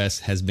Express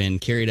has been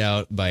carried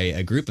out by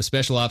a group of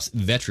special ops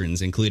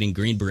veterans, including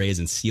Green Berets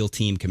and SEAL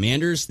team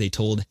commanders. They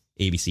told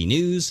ABC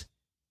News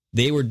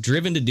they were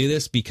driven to do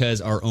this because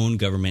our own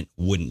government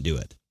wouldn't do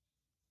it.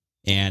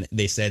 And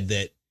they said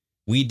that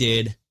we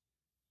did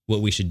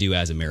what we should do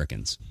as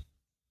Americans.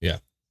 Yeah.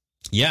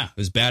 Yeah, it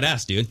was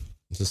badass, dude.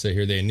 To say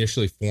here, they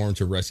initially formed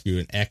to rescue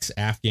an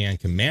ex-Afghan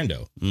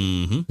commando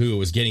who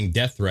was getting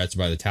death threats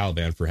by the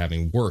Taliban for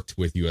having worked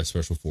with U.S.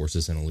 Special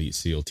Forces and Elite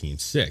SEAL Team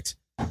 6.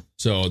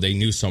 So they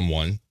knew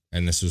someone,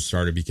 and this was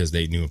started because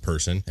they knew a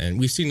person. And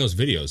we've seen those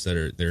videos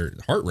they're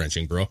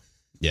heart-wrenching, bro.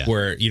 Yeah.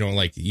 Where,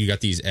 like you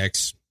got these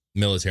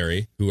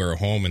ex-military who are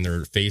home and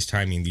they're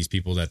FaceTiming these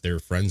people that they're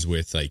friends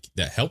with, like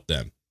that help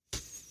them.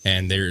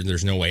 And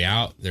there's no way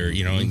out there,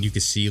 and you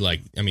could see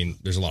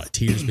there's a lot of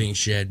tears being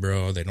shed,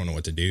 bro. They don't know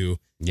what to do.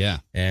 Yeah.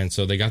 And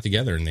so they got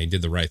together and they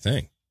did the right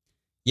thing.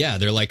 Yeah.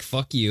 They're like,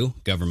 fuck you,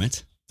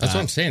 government. That's what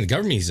I'm saying. The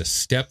government needs to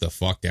step the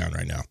fuck down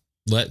right now.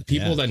 Let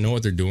people that know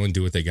what they're doing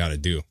do what they got to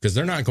do, because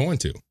they're not going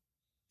to.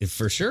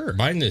 For sure.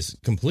 Biden is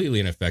completely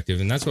ineffective.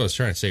 And that's what I was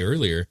trying to say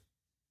earlier.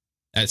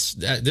 At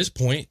this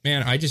point,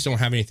 man, I just don't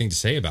have anything to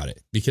say about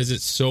it because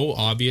it's so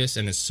obvious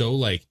and it's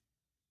so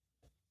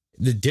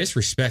the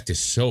disrespect is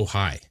so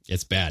high.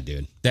 It's bad,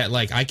 dude. That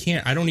I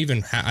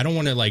don't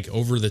want to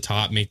over the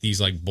top make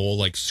these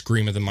bull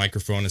scream at the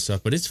microphone and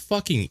stuff, but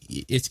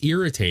it's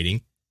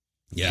irritating.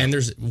 Yeah. And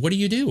what do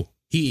you do?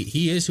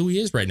 He is who he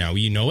is right now.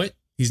 You know it.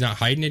 He's not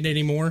hiding it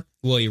anymore.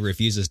 Well, he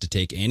refuses to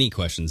take any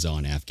questions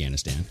on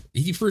Afghanistan.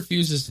 He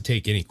refuses to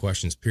take any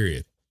questions,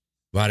 period,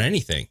 about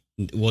anything.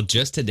 Well,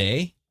 just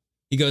today,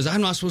 he goes,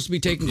 I'm not supposed to be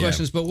taking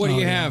questions, but what do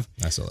you have?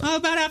 I saw that. Oh,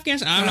 about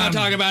Afghanistan. I'm not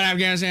talking about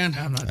Afghanistan.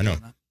 I'm not I know.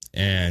 doing that.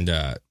 And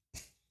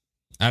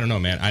I don't know,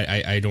 man.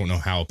 I don't know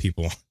how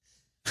people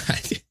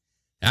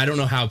I don't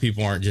know how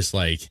people aren't just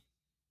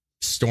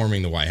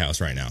storming the White House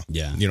right now.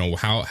 Yeah.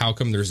 How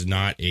come there's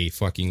not a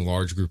fucking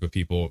large group of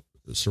people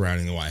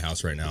surrounding the White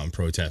House right now and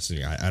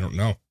protesting? I don't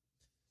know.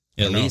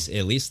 At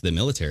least the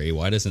military.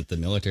 Why doesn't the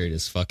military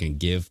just fucking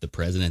give the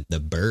president the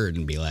bird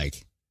and be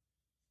like,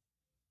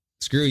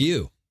 screw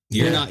you.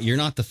 Yeah. You're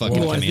not the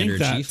fucking commander in chief.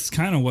 That's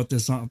kind of what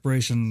this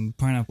Operation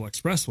Pineapple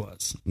Express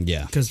was.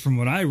 Yeah. Because from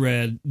what I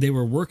read, they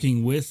were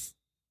working with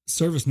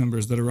service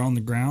members that are on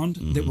the ground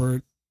that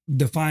were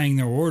defying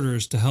their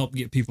orders to help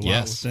get people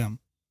out with them.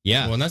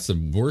 Yeah. Well, and that's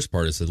the worst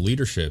part is the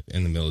leadership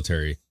in the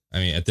military. I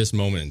mean, at this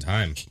moment in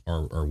time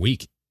are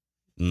weak.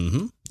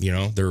 Mm-hmm.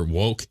 They're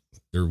woke.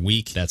 They're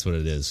weak. That's what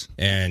it is.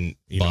 And,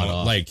 you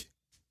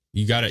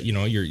got to,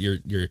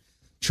 you're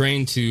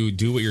trained to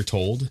do what you're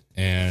told,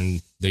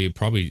 and they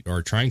probably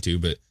are trying to,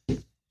 but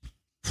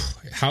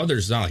how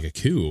there's not a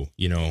coup,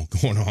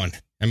 going on.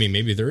 I mean,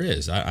 maybe there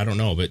is. I don't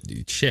know, but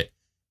shit.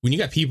 When you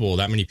got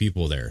that many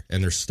people there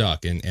and they're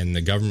stuck and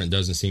the government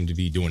doesn't seem to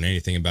be doing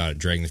anything about it,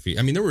 dragging the feet.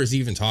 I mean, there was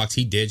even talks,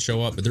 he did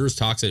show up, but there was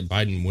talks that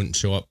Biden wouldn't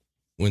show up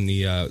when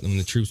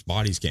the troops'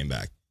 bodies came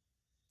back.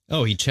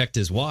 Oh, he checked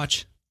his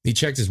watch. He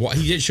checked his watch.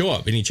 He did show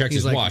up and he checked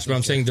his watch, but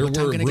I'm saying there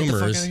were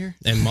rumors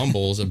and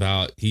mumbles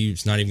about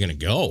he's not even going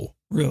to go.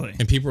 Really?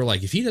 And people were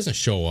like, if he doesn't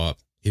show up,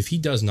 if he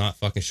does not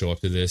fucking show up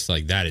to this,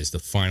 that is the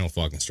final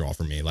fucking straw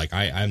for me.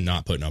 I'm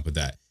not putting up with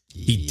that.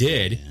 He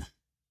did,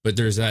 but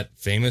there's that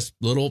famous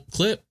little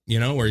clip,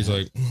 where he's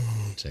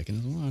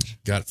checking his watch.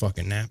 Got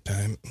fucking nap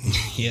time.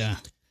 Yeah.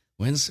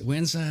 When's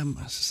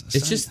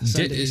it's just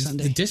Sunday?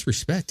 The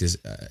disrespect is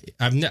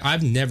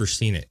I've never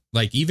seen it.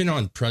 Even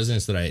on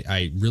presidents that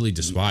I really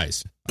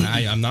despise.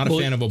 I'm not a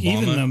fan of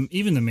Obama.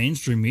 Even the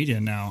mainstream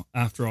media now,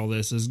 after all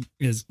this,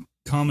 is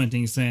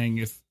commenting saying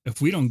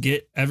if we don't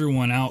get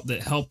everyone out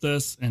that helped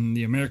us and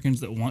the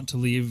Americans that want to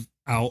leave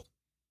out,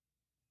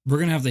 we're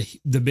gonna have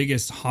the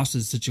biggest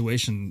hostage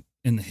situation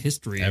in the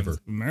history of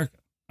America.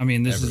 I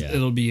mean,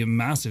 it'll be a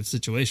massive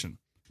situation.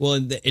 Well,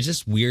 it's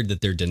just weird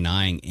that they're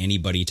denying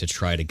anybody to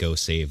try to go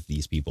save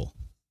these people,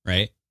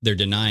 right? They're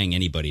denying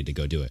anybody to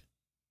go do it.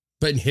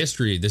 But in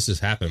history, this has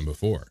happened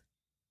before.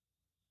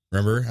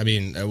 Remember? I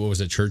mean, what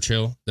was it,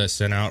 Churchill that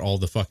sent out all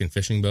the fucking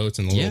fishing boats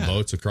and the little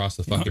boats across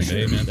the fucking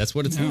bay, man? That's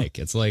what it's like.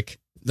 It's like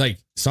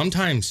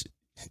sometimes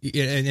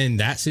in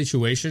that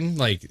situation,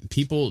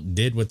 people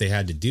did what they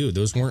had to do.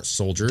 Those weren't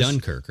soldiers.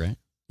 Dunkirk, right?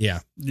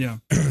 Yeah. Yeah.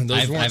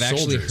 I've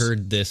actually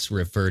heard this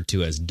referred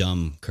to as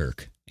dumb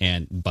Kirk.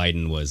 And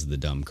Biden was the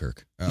dumb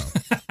Kirk. Oh.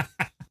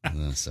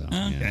 So,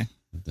 okay. Yeah,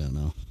 I don't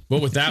know.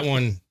 But with that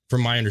one,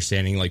 from my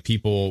understanding,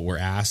 people were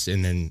asked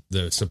and then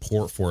the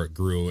support for it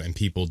grew and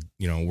people,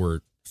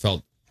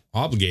 felt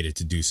obligated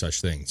to do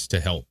such things to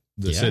help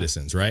the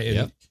citizens, right?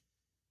 And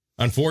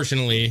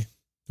unfortunately,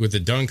 with the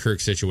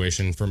Dunkirk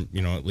situation, from,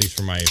 at least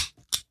from my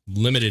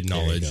limited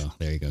knowledge.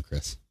 There you go,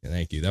 Chris.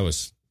 Thank you. That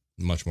was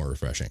much more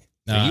refreshing.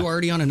 Are you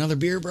already on another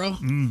beer, bro?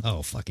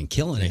 Oh, fucking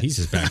killing it. He's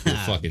just back here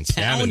fucking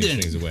stabbing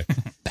these things away.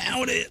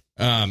 Pound it.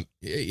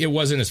 It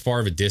wasn't as far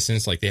of a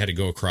distance. Like, they had to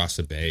go across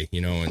the bay,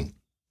 and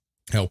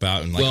help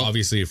out. And, like,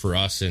 obviously for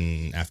us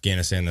in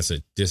Afghanistan, that's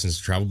a distance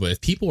to travel. But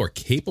if people are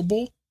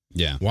capable,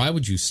 why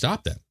would you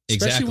stop them?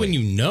 Especially when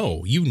you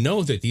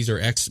know that these are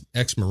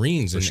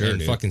ex-Marines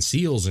and fucking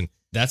SEALs. And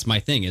that's my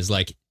thing is,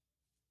 like,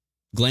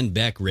 Glenn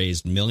Beck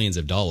raised millions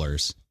of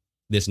dollars.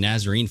 This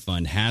Nazarene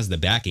Fund has the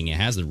backing. It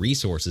has the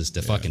resources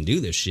to fucking do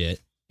this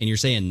shit. And you're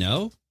saying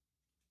no?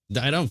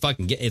 I don't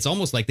fucking get it. It's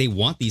almost like they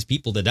want these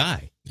people to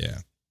die. Yeah.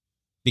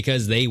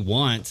 Because they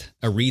want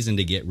a reason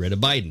to get rid of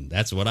Biden.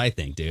 That's what I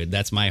think, dude.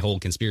 That's my whole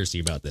conspiracy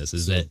about this.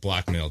 Is that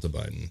blackmail to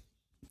Biden?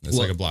 It's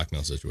like a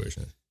blackmail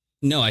situation.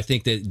 No, I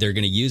think that they're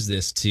going to use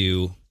this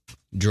to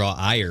draw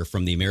ire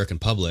from the American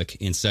public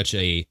in such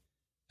a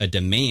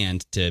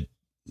demand to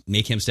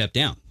make him step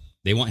down.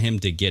 They want him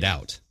to get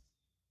out.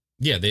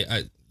 Yeah,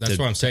 that's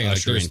what I'm saying.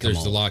 Like,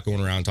 there's a lot going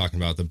around talking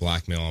about the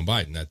blackmail on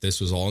Biden, that this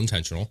was all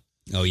intentional.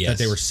 Oh, yes.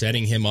 That they were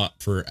setting him up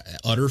for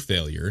utter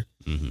failure.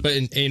 Mm-hmm.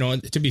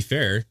 But, to be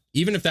fair,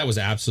 even if that was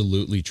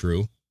absolutely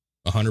true,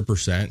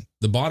 100%,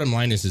 the bottom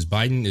line is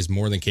Biden is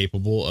more than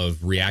capable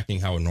of reacting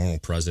how a normal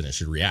president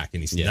should react.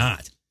 And he's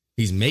not.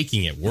 He's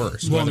making it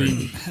worse. Well,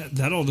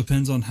 that all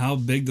depends on how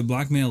big the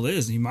blackmail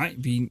is. He might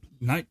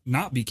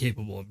not be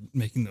capable of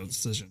making those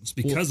decisions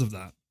because of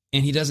that.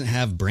 And he doesn't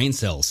have brain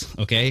cells,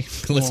 okay?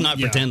 Let's not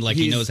pretend like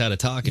he knows how to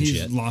talk and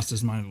shit. He's lost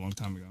his mind a long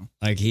time ago.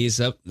 Like, he's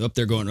up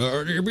there going,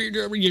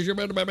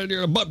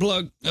 butt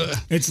plug.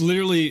 It's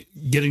literally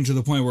getting to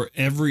the point where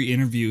every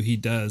interview he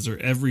does or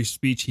every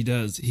speech he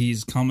does,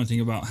 he's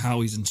commenting about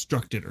how he's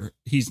instructed or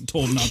he's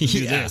told not to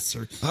do this.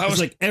 Or it's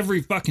like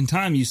every fucking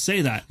time you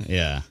say that.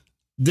 Yeah.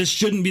 This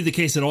shouldn't be the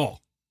case at all.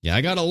 Yeah,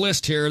 I got a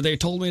list here. They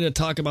told me to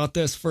talk about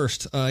this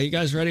first. You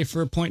guys ready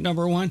for point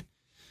number 1?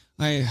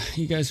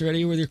 You guys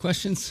ready with your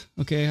questions?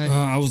 Okay.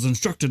 I was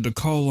instructed to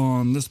call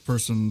on this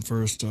person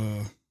first.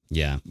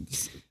 Yeah.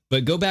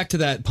 But go back to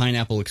that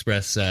Pineapple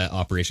Express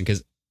operation,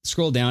 because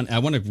scroll down. I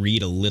want to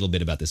read a little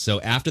bit about this.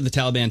 So after the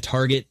Taliban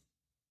target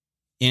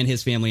and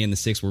his family and the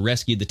 6 were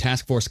rescued, the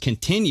task force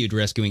continued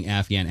rescuing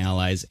Afghan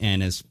allies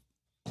and has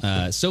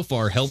so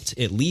far helped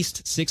at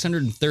least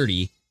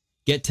 630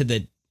 get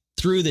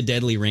through the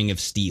deadly ring of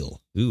steel.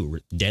 Ooh,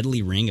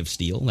 deadly ring of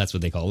steel. That's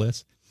what they call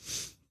this.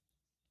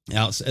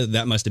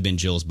 That must have been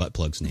Jill's butt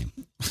plug's name.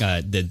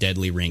 The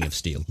deadly ring of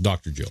steel.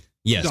 Dr. Jill.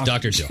 Yes,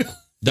 Dr. Jill.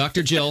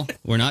 Dr. Jill.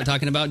 We're not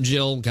talking about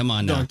Jill. Come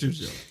on now. Dr.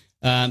 Jill.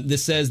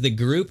 This says the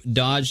group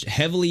dodged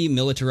heavily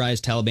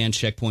militarized Taliban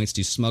checkpoints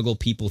to smuggle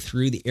people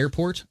through the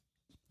airport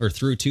or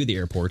through to the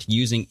airport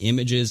using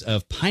images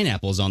of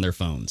pineapples on their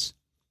phones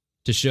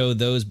to show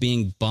those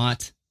being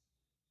brought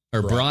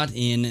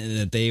in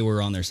that they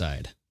were on their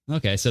side.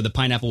 Okay, so the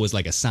pineapple was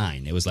like a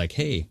sign. It was like,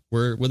 hey,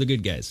 we're the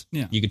good guys.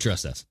 Yeah. You can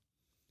trust us.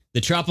 The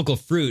tropical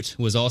fruit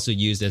was also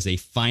used as a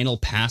final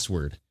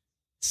password,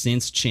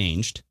 since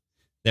changed,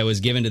 that was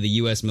given to the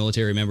U.S.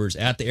 military members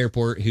at the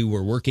airport who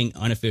were working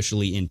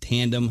unofficially in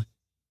tandem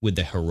with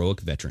the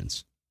heroic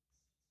veterans.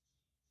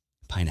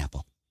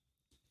 Pineapple.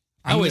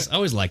 I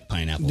always liked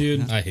pineapple.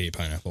 Dude. I hate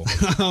pineapple.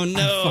 Oh,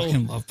 no. I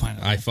fucking love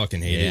pineapple. I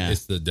fucking hate it.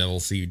 It's the devil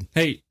seed.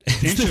 Hey,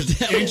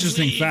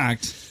 interesting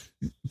fact.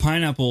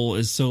 Pineapple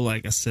is so,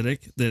 like,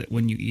 acidic that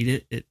when you eat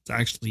it, it's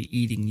actually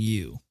eating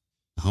you.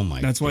 Oh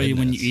my! That's why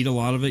when you eat a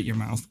lot of it, your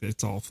mouth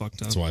gets all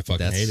fucked up. That's why I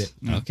fucking hate it.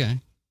 Okay.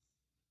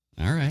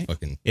 All right.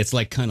 It's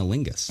like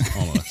cunnilingus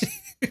almost.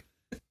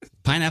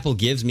 Pineapple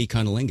gives me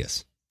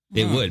cunnilingus.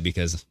 It would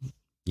because,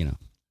 I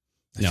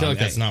feel like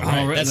that's not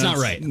right. That's not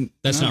right.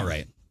 That's not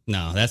right.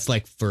 No, that's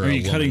like for. Are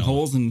you cutting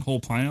holes in whole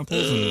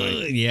pineapples and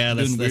like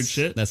doing weird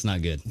shit? That's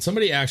not good.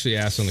 Somebody actually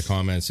asked in the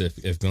comments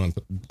if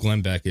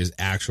Glenn Beck is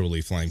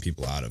actually flying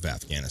people out of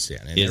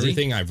Afghanistan, and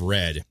everything I've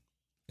read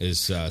is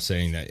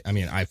saying that. I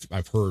mean,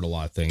 I've heard a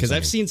lot of things because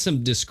I've seen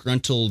some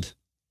disgruntled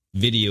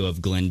video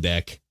of Glenn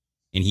Beck,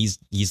 and he's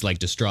like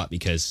distraught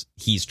because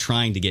he's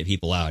trying to get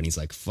people out, and he's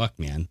like, "Fuck,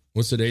 man."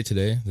 What's the date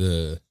today?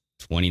 The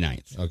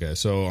 29th. Okay,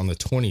 so on the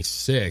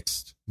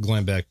 26th,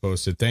 Glenn Beck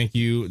posted, "Thank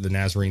you, the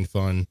Nazarene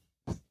Fund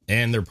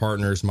and their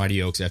partners,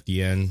 Mighty Oaks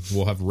FDN,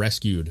 will have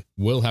rescued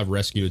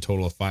a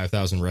total of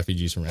 5,000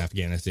 refugees from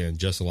Afghanistan in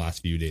just the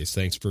last few days.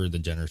 Thanks for the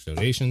generous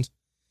donations.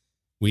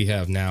 We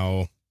have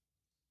now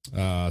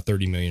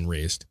 30 million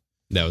raised."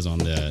 That was on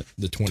the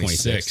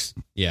 26th.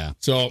 Yeah.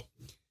 So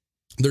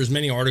there's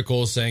many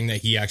articles saying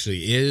that he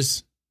actually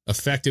is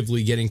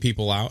effectively getting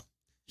people out.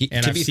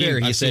 To be fair,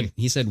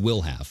 he said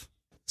will have.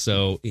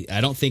 So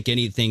I don't think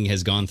anything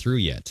has gone through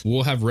yet.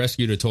 We'll have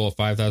rescued a total of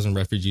 5,000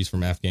 refugees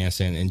from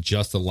Afghanistan in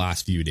just the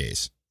last few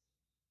days.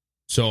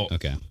 So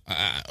okay,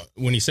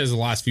 when he says the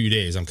last few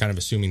days, I'm kind of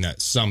assuming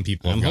that some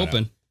people. I'm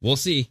hoping. We'll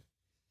see.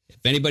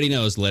 If anybody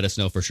knows, let us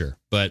know for sure.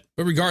 But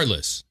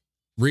regardless,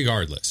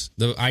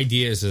 the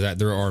idea is that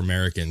there are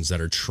Americans that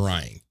are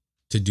trying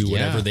to do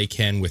whatever they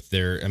can with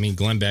their. I mean,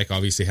 Glenn Beck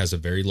obviously has a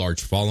very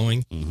large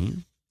following. Mm-hmm.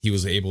 He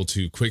was able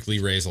to quickly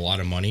raise a lot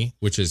of money,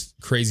 which is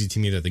crazy to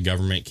me that the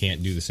government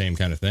can't do the same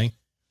kind of thing.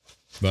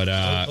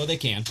 But they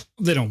can.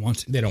 They don't want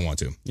to. They don't want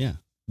to. Yeah.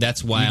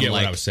 That's why you get I'm what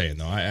like, I was saying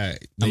though.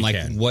 I'm like,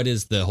 can. what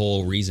is the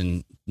whole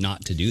reason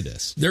not to do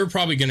this? They're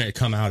probably going to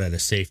come out at a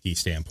safety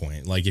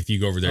standpoint. Like if you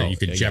go over there, you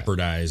could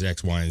jeopardize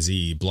X, Y, and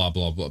Z, blah,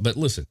 blah, blah. But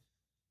listen,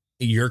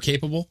 you're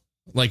capable.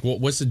 Like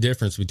what's the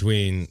difference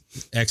between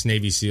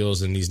ex-Navy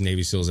SEALs and these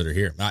Navy SEALs that are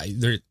here?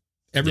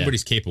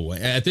 Everybody's capable.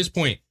 At this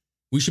point,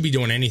 we should be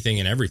doing anything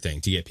and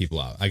everything to get people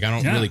out. Like I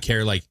don't really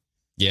care. Like,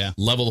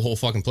 level the whole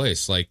fucking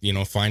place. Like,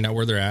 find out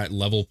where they're at,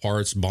 level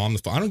parts, bomb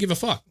I don't give a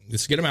fuck.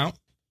 Just get them out.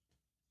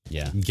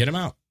 Yeah. Get them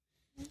out.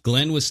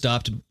 Glenn was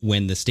stopped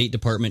when the State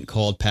Department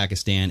called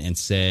Pakistan and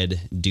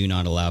said, do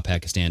not allow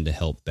Pakistan to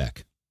help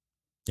Beck.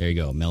 There you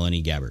go.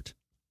 Melanie Gabbert.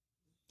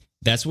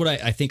 That's what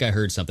I think I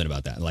heard something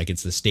about that. Like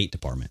it's the State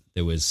Department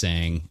that was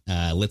saying,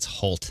 let's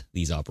halt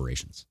these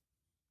operations.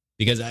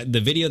 Because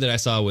the video that I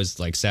saw was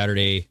like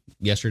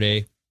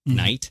yesterday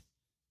night.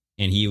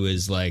 And he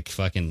was like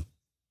fucking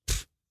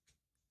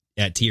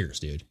at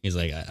tears, dude. He's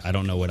like, I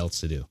don't know what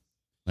else to do.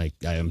 Like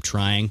I am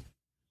trying.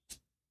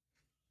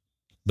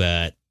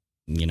 But,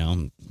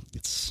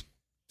 it's...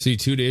 See,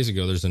 2 days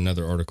ago, there's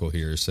another article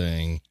here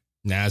saying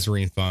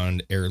Nazarene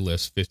Fund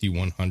airlifts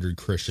 5,100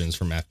 Christians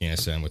from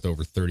Afghanistan with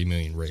over 30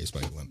 million raised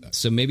by Glenn Beck.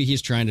 So maybe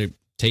he's trying to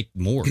take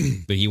more,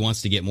 but he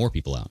wants to get more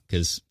people out.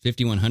 Because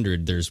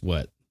 5,100, there's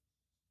what?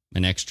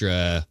 An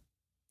extra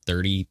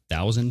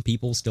 30,000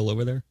 people still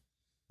over there?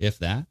 If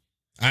that?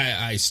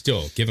 I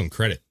still give him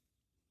credit.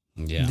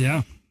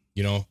 Yeah.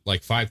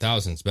 Like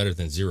 5,000 is better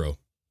than zero,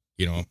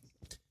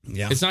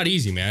 Yeah. It's not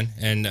easy, man.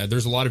 And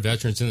there's a lot of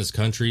veterans in this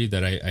country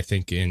that I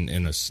think in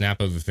a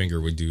snap of a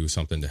finger would do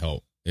something to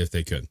help if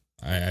they could.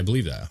 I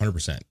believe that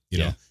 100%,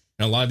 know, and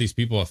a lot of these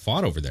people have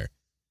fought over there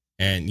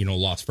and,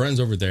 lost friends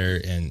over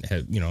there and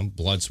have,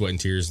 blood, sweat and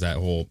tears, that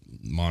whole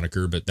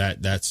moniker. But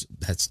that's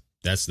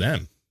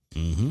them.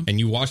 Mm-hmm. And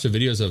you watch the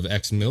videos of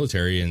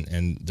ex-military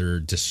and they're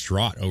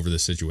distraught over the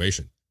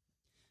situation.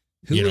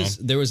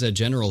 There was a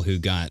general who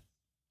got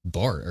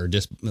barred or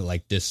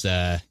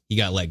he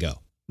got let go.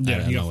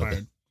 Yeah, he got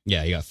fired.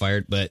 Yeah, he got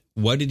fired. But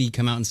what did he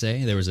come out and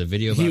say? There was a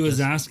video about he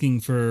was asking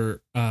for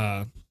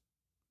the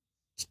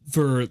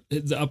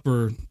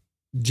upper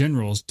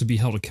generals to be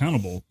held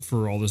accountable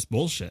for all this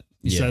bullshit.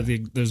 He said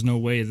there's no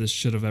way this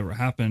should have ever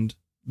happened.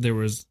 There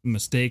was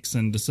mistakes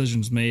and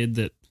decisions made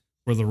that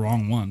were the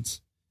wrong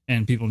ones,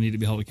 and people need to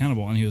be held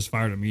accountable. And he was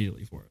fired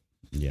immediately for it.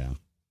 Yeah.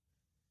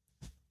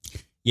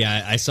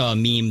 Yeah, I saw a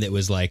meme that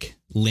was like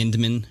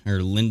Lindemann,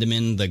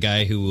 the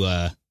guy who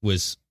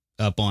was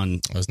up on...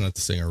 Wasn't that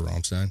the singer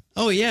Rammstein?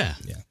 Oh, yeah.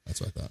 Yeah,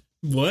 that's what I thought.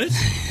 What?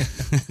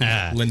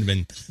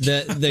 Lindemann.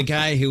 The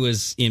guy who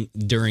was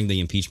during the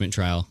impeachment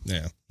trial.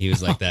 Yeah. He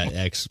was like that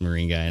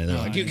ex-Marine guy. And they're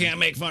like, you can't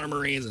make fun of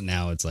Marines. And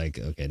now it's like,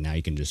 okay, now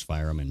you can just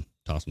fire them and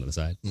toss them to the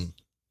side.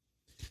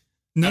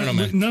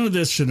 None of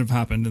this should have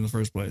happened in the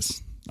first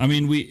place. I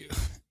mean,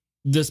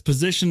 this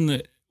position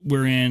that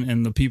we're in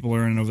and the people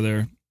are in over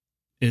there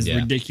is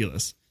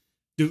ridiculous.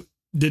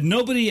 Did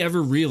nobody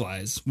ever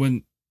realize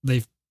when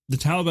the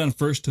Taliban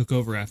first took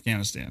over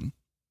Afghanistan,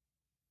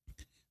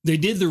 they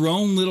did their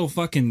own little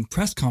fucking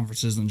press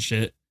conferences and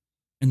shit,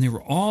 and they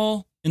were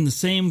all in the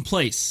same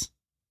place.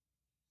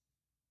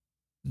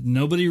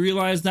 Nobody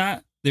realized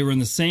that. They were in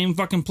the same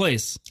fucking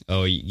place.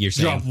 Oh, you're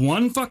saying... Drop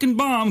one fucking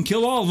bomb,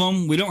 kill all of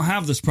them. We don't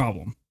have this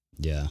problem.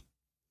 Yeah.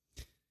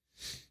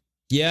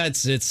 Yeah,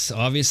 it's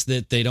obvious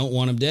that they don't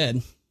want them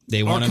dead.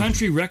 Our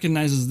country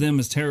recognizes them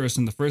as terrorists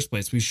in the first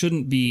place. We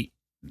shouldn't be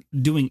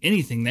doing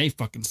anything they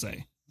fucking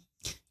say.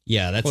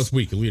 Yeah, it's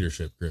weak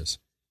leadership, Chris.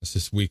 It's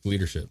just weak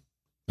leadership.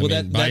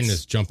 Biden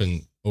is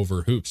jumping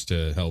over hoops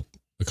to help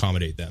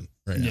accommodate them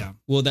right now. Yeah.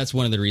 Well, that's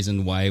one of the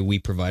reasons why we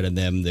provided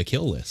them the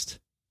kill list.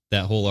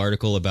 That whole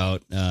article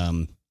about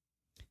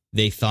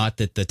they thought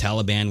that the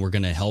Taliban were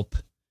going to help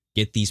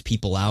get these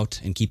people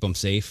out and keep them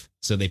safe.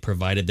 So they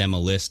provided them a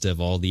list of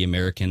all the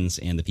Americans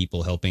and the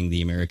people helping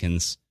the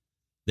Americans,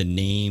 the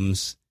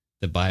names,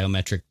 the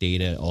biometric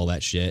data, all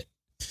that shit.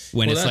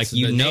 When it's like, the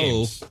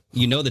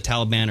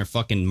Taliban are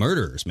fucking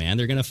murderers, man.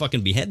 They're going to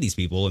fucking behead these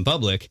people in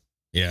public.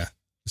 Yeah.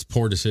 It's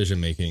poor decision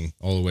making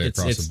all the way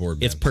across the board,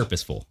 man. It's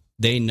purposeful.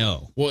 They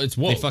know. Well, it's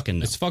woke. They fucking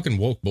know. It's fucking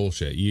woke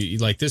bullshit. You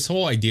like this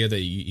whole idea that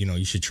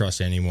you should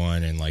trust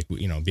anyone and like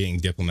being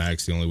diplomatic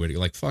is the only way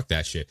to fuck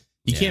that shit.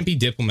 You can't be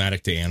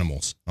diplomatic to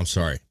animals. I'm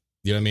sorry.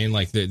 You know what I mean?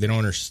 Like they don't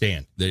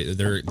understand. They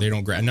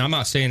don't. And I'm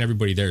not saying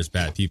everybody there is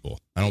bad people.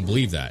 I don't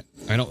believe that.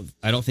 I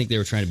don't think they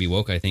were trying to be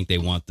woke. I think they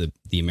want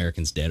the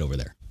Americans dead over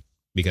there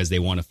because they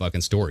want a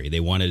fucking story. They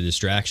want a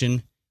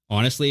distraction.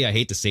 Honestly, I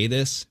hate to say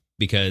this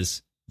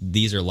because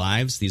these are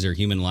lives. These are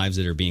human lives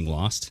that are being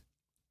lost.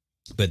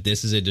 But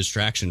this is a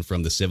distraction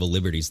from the civil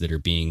liberties that are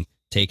being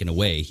taken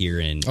away here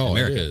in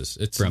America. It is.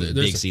 It's from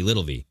Big C,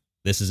 Little V.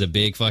 This is a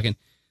big fucking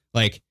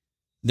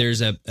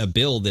there's a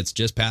bill that's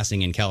just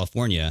passing in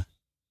California,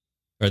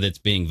 or that's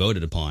being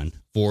voted upon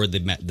for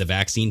the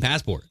vaccine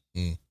passport.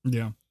 Mm.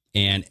 Yeah,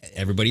 and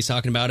everybody's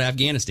talking about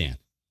Afghanistan.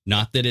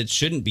 Not that it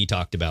shouldn't be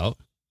talked about,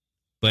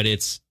 but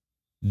it's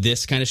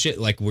this kind of shit.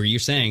 Like where you're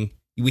saying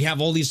we have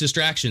all these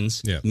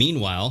distractions. Yeah.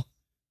 Meanwhile,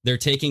 They're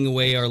taking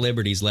away our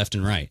liberties left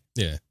and right.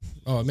 Yeah.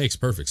 Oh, it makes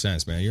perfect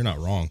sense, man. You're not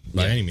wrong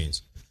by any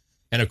means.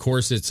 And of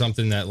course, it's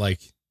something that like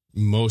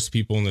most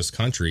people in this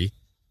country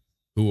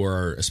who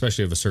are,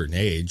 especially of a certain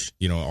age,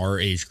 you know, our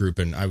age group,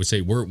 and I would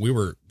say we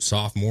were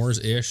sophomores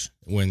ish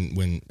when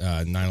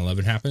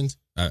 9/11 happened.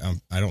 I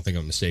don't think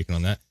I'm mistaken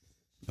on that.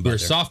 We were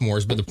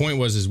sophomores, but the point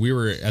was we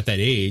were at that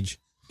age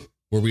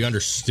where we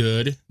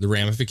understood the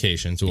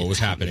ramifications of what was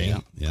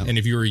happening. Yeah. And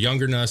if you were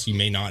younger than us, you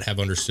may not have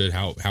understood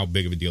how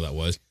big of a deal that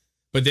was.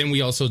 But then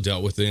we also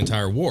dealt with the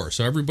entire war.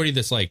 So everybody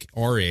that's like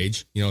our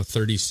age, you know,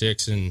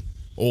 36 and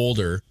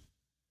older,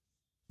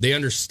 they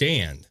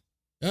understand.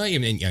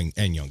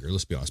 And younger,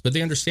 let's be honest. But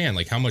they understand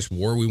like how much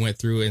war we went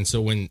through. And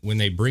so when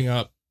they bring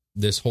up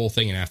this whole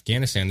thing in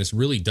Afghanistan, this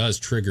really does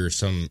trigger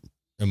some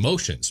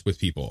emotions with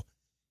people.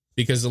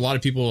 Because a lot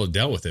of people have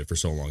dealt with it for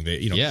so long. They,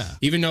 you know,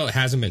 even though it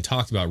hasn't been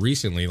talked about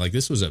recently, like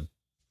this was a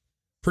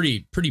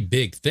pretty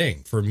big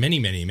thing for many,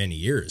 many, many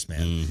years,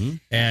 man. Mm-hmm.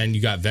 And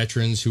you got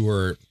veterans who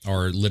are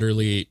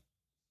literally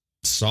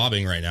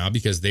sobbing right now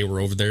because they were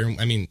over there.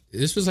 I mean,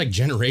 this was like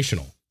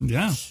generational.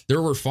 Yeah.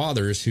 There were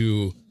fathers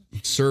who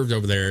served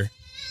over there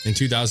in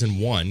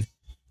 2001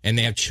 and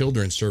they have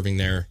children serving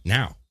there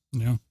now.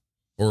 Yeah.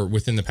 Or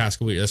within the past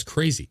couple of years. That's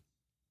crazy,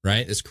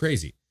 right? It's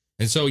crazy.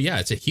 And so, yeah,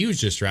 it's a huge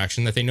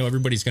distraction that they know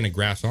everybody's going to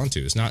grasp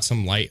onto. It's not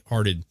some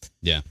lighthearted,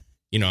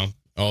 you know,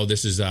 oh,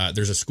 this is,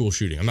 there's a school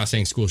shooting. I'm not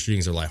saying school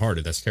shootings are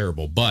lighthearted. That's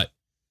terrible. But,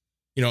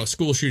 you know,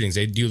 school shootings,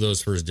 they do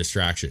those for a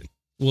distraction.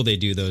 Well, they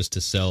do those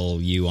to sell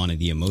you on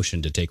the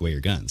emotion to take away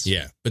your guns.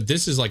 Yeah. But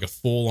this is like a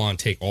full on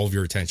take all of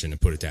your attention and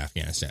put it to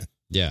Afghanistan.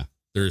 Yeah.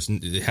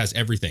 It has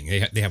everything.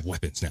 They have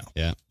weapons now.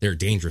 Yeah. They're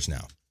dangerous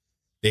now.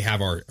 They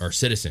have our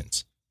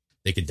citizens.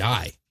 They could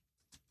die.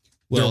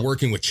 Well, they're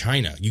working with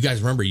China. You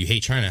guys remember, you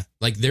hate China.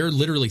 Like, they're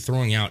literally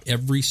throwing out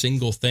every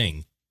single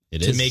thing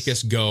to make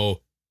us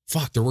go,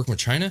 fuck, they're working with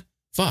China?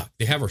 Fuck,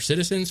 they have our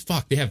citizens?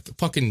 Fuck, they have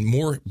fucking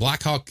more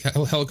Black Hawk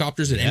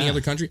helicopters than any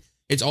other country?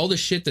 It's all the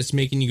shit that's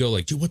making you go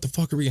like, dude, what the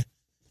fuck are we...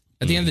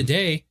 At the end of the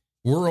day,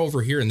 we're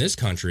over here in this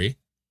country,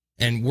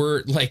 and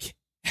we're, like,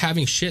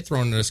 having shit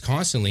thrown at us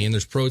constantly, and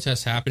there's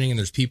protests happening, and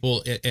there's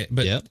people...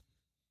 but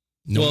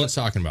no one's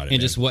talking about it, And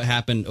man. just what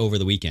happened over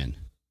the weekend,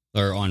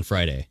 or on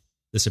Friday.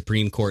 The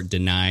Supreme Court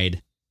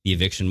denied the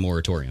eviction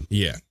moratorium.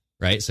 Yeah.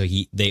 Right? So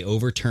they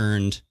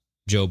overturned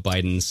Joe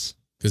Biden's...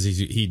 Because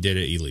he did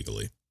it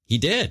illegally. He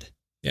did.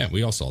 Yeah,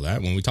 we all saw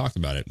that when we talked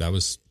about it. That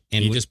was...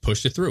 And he just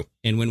pushed it through.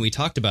 And when we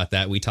talked about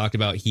that, we talked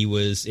about he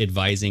was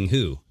advising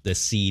who? The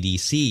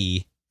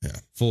CDC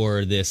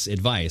for this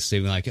advice. They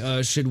were like,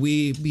 should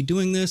we be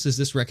doing this? Is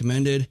this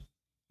recommended?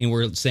 And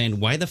we're saying,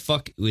 why the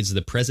fuck is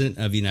the president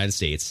of the United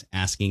States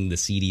asking the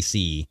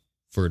CDC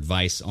for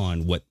advice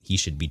on what he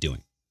should be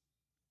doing?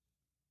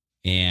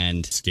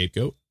 And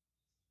scapegoat?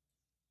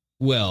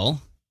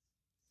 Well,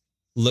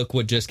 look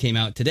what just came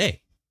out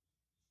today.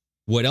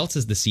 What else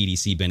has the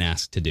CDC been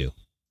asked to do?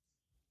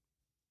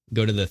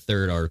 Go to the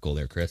third article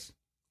there, Chris.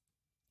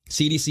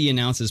 CDC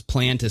announces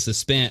plan to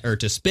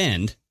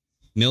spend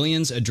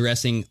millions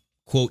addressing,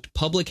 quote,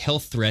 public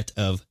health threat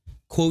of,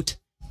 quote,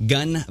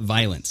 gun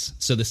violence.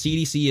 So the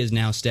CDC is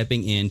now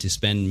stepping in to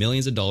spend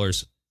millions of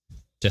dollars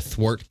to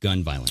thwart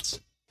gun violence.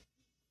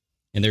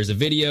 And there's a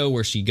video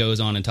where she goes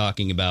on and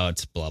talking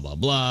about blah, blah,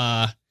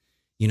 blah.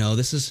 You know,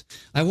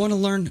 I want to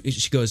learn.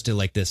 She goes to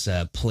like this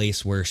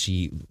place where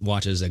she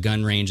watches a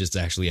gun range. It's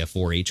actually a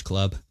 4-H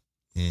club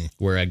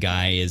where a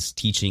guy is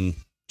teaching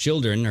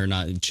children, or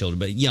not children,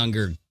 but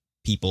younger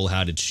people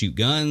how to shoot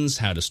guns,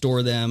 how to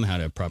store them, how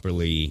to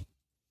properly.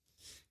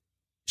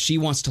 She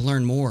wants to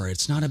learn more.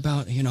 It's not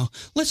about,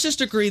 let's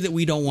just agree that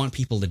we don't want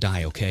people to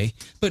die, okay?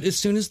 But as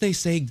soon as they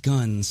say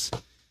guns,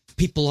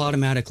 people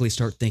automatically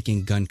start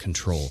thinking gun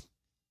control.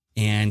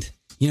 And,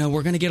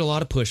 we're going to get a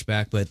lot of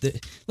pushback, but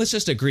let's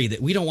just agree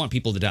that we don't want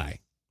people to die.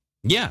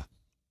 Yeah,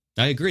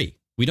 I agree.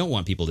 We don't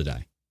want people to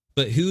die.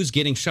 But who's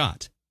getting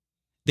shot?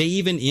 They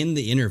even in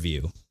the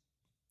interview,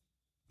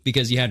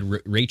 because you had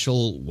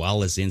Rachel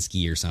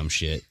Walensky or some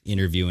shit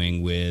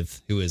interviewing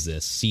with, who is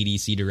this?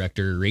 CDC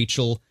director,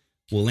 Rachel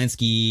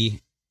Walensky,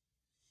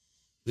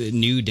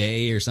 New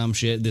Day or some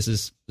shit. This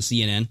is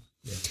CNN.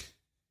 Yeah.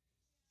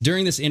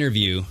 During this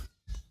interview,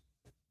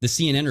 the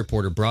CNN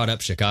reporter brought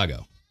up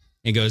Chicago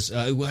and goes,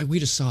 we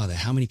just saw that.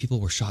 How many people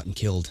were shot and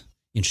killed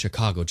in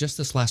Chicago just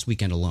this last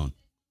weekend alone?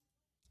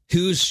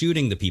 Who's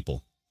shooting the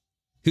people?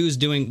 Who's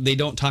doing... They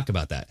don't talk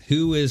about that.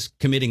 Who is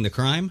committing the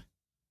crime?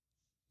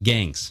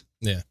 Gangs.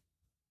 Yeah.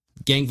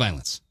 Gang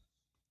violence.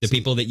 The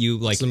people that you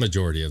like... It's the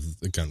majority of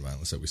the gun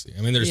violence that we see.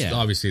 I mean,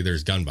 obviously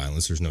there's gun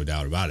violence. There's no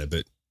doubt about it,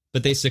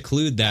 But they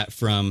seclude that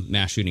from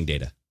mass shooting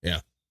data.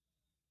 Yeah.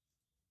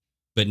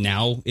 But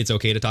now it's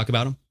okay to talk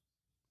about them?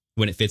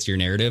 When it fits your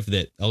narrative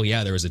that, oh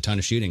yeah, there was a ton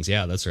of shootings.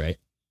 Yeah, that's right.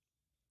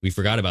 We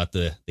forgot about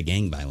the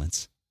gang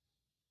violence.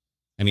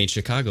 I mean,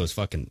 Chicago is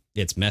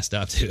it's messed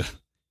up too.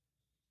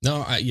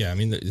 No,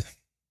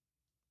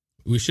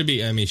 we should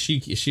be. I mean,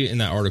 she in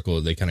that article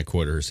they kind of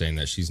quoted her saying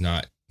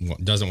that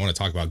doesn't want to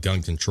talk about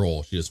gun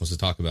control. She just wants to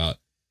talk about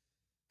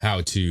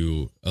how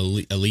to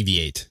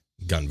alleviate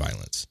gun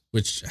violence.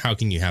 which how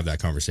can you have that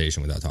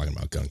conversation without talking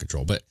about gun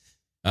control? But,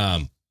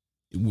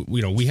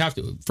 we have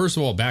to, first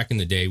of all, back in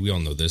the day, we all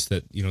know this,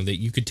 that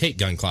you could take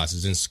gun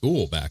classes in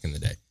school back in the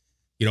day.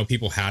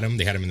 People had them.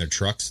 They had them in their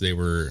trucks. They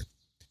were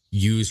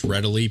used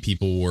readily.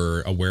 People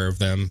were aware of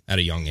them at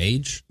a young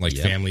age. Like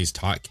families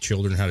taught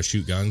children how to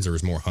shoot guns. There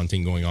was more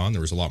hunting going on.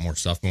 There was a lot more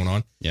stuff going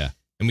on. Yeah.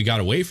 And we got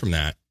away from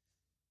that.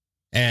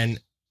 And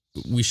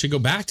we should go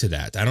back to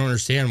that. I don't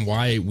understand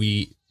why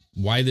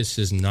this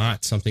is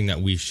not something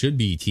that we should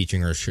be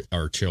teaching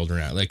our children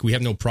at. Like, we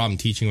have no problem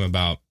teaching them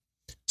about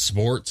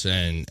sports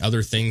and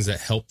other things that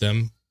help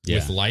them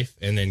with life,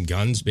 and then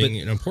guns being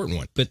an important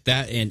one. But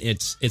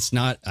it's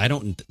not, I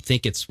don't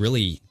think it's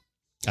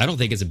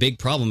a big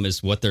problem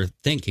is what they're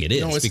thinking it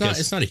is. No,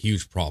 it's not a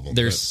huge problem.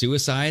 There's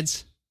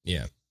suicides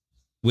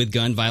with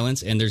gun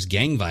violence, and there's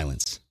gang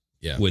violence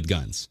with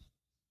guns.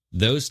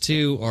 Those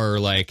two are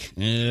like,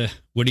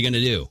 what are you going to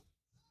do?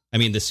 I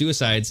mean, the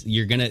suicides,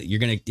 you're going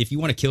to, if you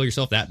want to kill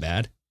yourself that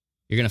bad,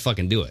 you're going to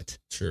fucking do it.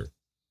 Sure.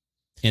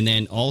 And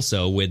then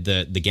also with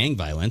the gang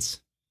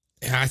violence,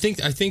 I think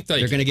like,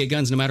 they're going to get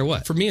guns no matter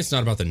what. For me, it's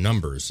not about the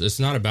numbers.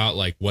 It's not about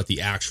like what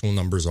the actual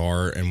numbers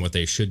are and what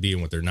they should be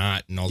and what they're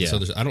not and all this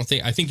other stuff.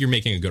 I think you're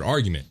making a good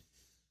argument.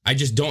 I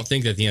just don't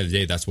think that at the end of the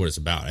day, that's what it's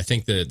about. I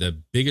think the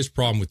biggest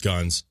problem with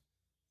guns,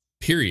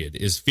 period,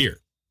 is fear.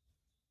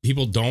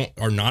 People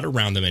are not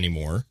around them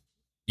anymore.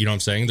 You know what I'm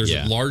saying? There's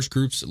large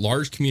groups,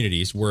 large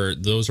communities where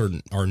those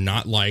are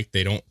not liked.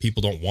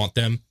 People don't want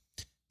them.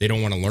 They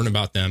don't want to learn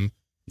about them.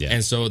 Yeah.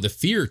 And so the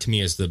fear to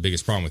me is the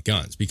biggest problem with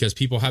guns, because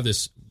people have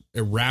this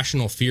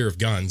irrational fear of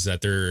guns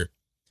that they're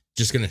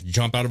just going to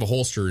jump out of a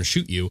holster and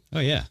shoot you. Oh,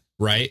 yeah.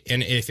 Right.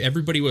 And if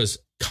everybody was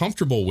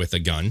comfortable with a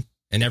gun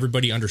and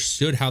everybody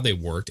understood how they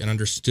worked and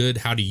understood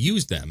how to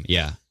use them.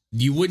 Yeah.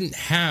 You wouldn't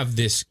have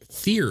this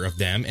fear of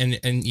them. And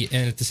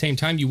at the same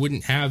time, you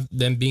wouldn't have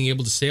them being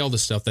able to say all the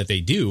stuff that they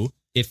do.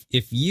 If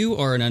you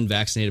are an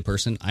unvaccinated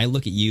person, I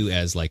look at you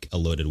as like a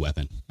loaded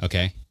weapon.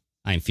 Okay.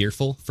 I'm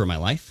fearful for my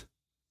life.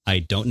 I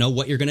don't know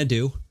what you're going to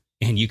do.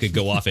 And you could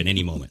go off at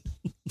any moment.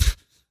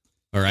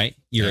 All right.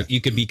 You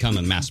could become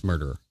a mass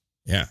murderer.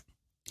 Yeah.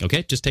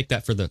 Okay. Just take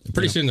that for the.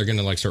 Pretty soon they're going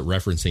to like start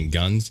referencing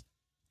guns.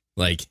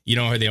 Like, you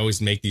know how they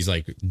always make these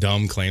like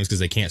dumb claims because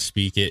they can't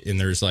speak it. And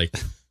there's like,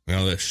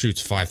 that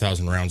shoots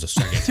 5,000 rounds a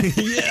second.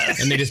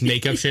 Yes. And they just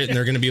make up shit, and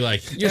they're going to be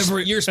like,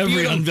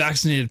 every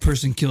unvaccinated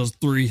person kills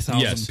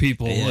 3,000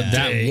 people a day.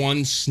 That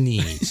one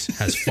sneeze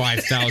has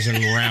 5,000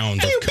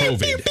 rounds of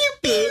COVID.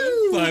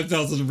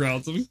 5,000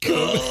 rounds of COVID.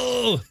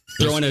 Oh,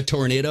 throwing a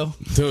tornado.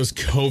 Those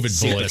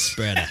COVID bullets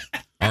spread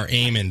are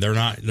aiming. They're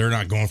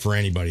not going for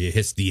anybody. It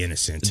hits the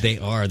innocent. They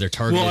are. They're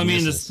targeting. Well, I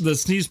mean, the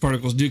sneeze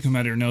particles do come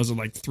out of your nose at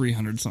like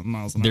 300 something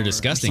miles an hour. They're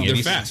disgusting. They're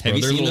fast. Have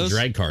you seen little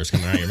drag cars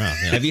coming out of your mouth?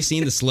 Yeah. Have you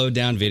seen the slowed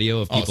down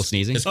video of people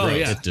sneezing? It's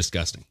gross. It's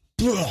disgusting.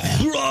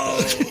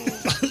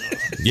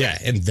 Yeah,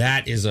 and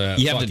that is a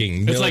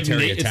fucking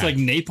military attack. It's like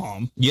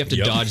napalm. You have to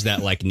dodge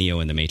that like Neo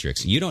in the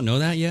Matrix. You don't know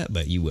that yet,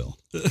 but you will,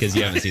 because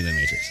you haven't seen the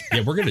Matrix.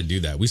 Yeah, we're gonna do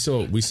that. We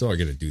still are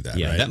gonna do that.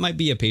 Yeah, right? that might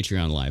be a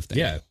Patreon live thing.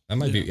 Yeah, that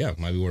might be. Yeah,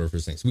 might be one of our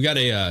first things. We got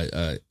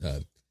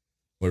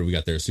what do we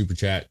got there? Super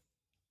chat.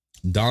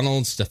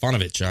 Donald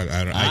Stefanovich.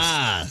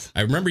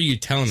 I remember you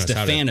telling us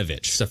how to.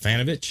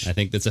 Stefanovich. I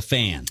think that's a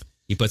fan.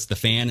 He puts the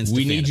fan in.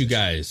 We need you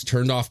guys.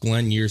 Turned off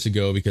Glenn years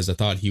ago because I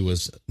thought he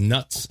was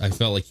nuts. I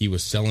felt like he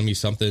was selling me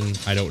something.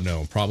 I don't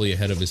know. Probably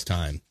ahead of his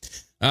time.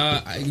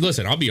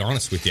 Listen, I'll be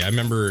honest with you. I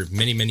remember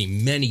many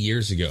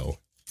years ago,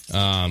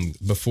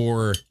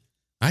 before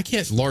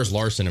Lars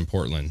Larson in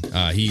Portland.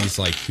 He's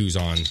like who's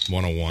on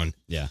 101.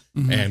 Yeah.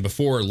 Mm-hmm. And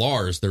before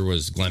Lars, there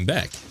was Glenn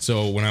Beck.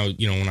 So when I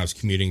was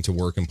commuting to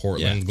work in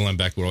Portland, Glenn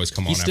Beck would always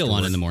come on. He's still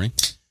on in the morning.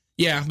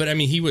 Yeah, but I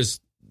mean, he was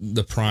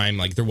the prime,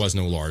 like there was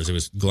no Lars. It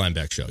was Glenn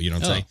Beck show. You know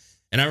what I'm saying?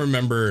 And I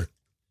remember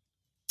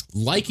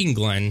liking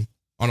Glenn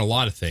on a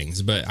lot of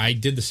things, but I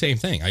did the same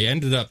thing. I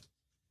ended up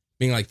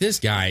being like, this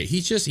guy,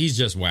 he's just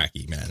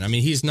wacky, man. I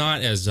mean, he's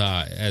not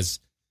as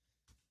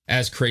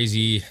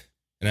crazy.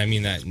 And I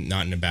mean that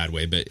not in a bad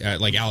way, but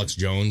like Alex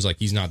Jones, like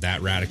he's not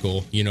that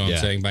radical, you know what I'm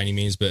saying, by any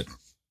means, but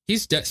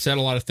he's said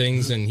a lot of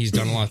things and he's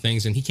done a lot of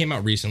things. And he came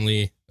out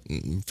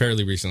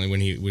fairly recently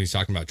when he was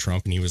talking about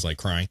Trump and he was like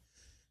crying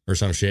or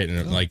some shit.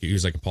 And like, he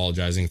was like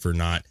apologizing for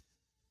not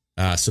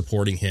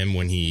supporting him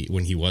when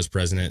he was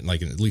president,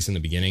 like at least in the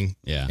beginning.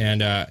 Yeah.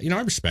 And,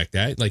 I respect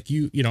that. Like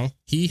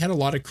he had a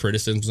lot of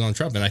criticisms on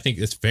Trump and I think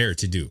it's fair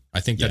to do. I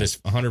think that is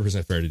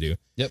 100% fair to do.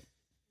 Yep.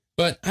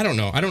 But I don't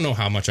know. I don't know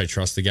how much I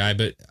trust the guy,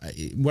 but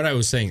what I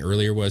was saying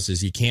earlier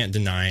is you can't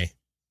deny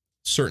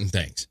certain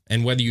things.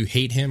 And whether you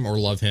hate him or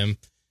love him,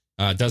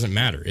 doesn't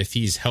matter. If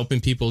he's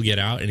helping people get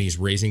out and he's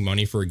raising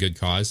money for a good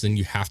cause, then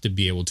you have to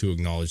be able to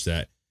acknowledge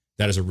that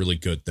is a really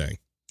good thing.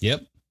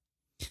 Yep.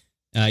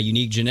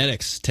 Unique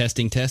genetics,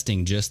 testing,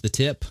 just the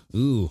tip.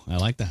 Ooh, I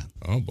like that.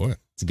 Oh, boy.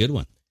 It's a good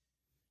one.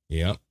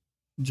 Yep.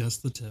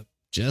 Just the tip.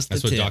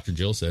 That's what Dr.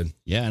 Jill said.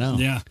 Yeah, I know.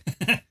 Yeah.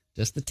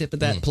 Just the tip of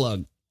that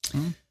plug.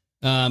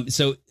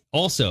 So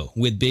also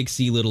with Big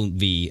C, Little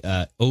V,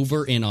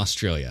 over in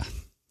Australia.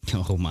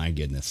 Oh, my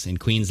goodness. In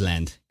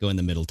Queensland, go in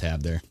the middle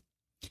tab there.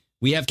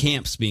 we have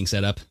camps being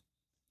set up,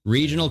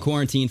 regional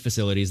quarantine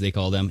facilities, they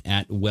call them,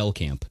 at Well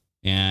Camp.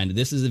 And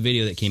this is a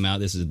video that came out.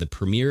 This is the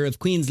Premier of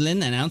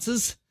Queensland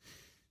announces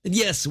that,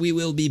 yes, we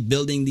will be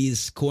building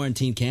these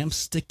quarantine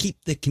camps to keep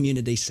the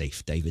community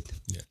safe, David.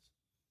 Yeah.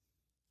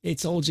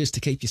 It's all just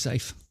to keep you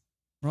safe.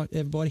 Right,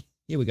 everybody?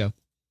 Here we go.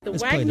 The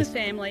Let's play Wagner this.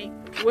 family,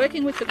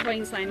 working with the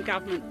Queensland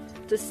government,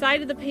 to say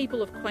to the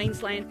people of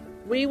Queensland,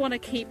 we want to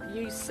keep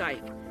you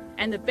safe.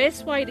 And the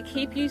best way to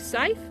keep you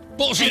safe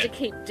Bullshit. and to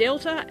keep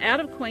Delta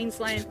out of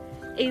Queensland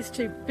is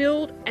to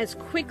build as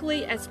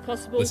quickly as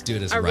possible Let's do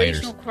it as a writers.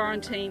 regional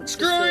quarantine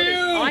Screw facility. you!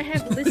 I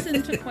have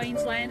listened to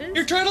Queenslanders.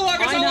 You're trying to lock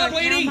us I all know up,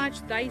 lady! how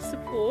much they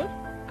support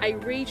a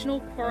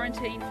regional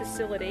quarantine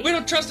facility. We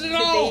don't trust it at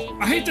to all!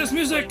 be I hate this in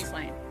music!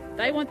 Queensland.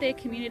 They want their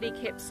community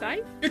kept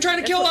safe. You're trying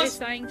to That's kill what us!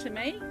 They're saying to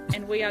me,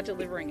 and we are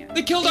delivering it.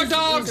 They killed our This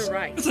dogs! is a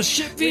race. It's a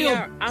shit We field.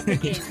 are up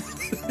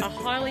against a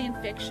highly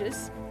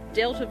infectious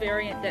Delta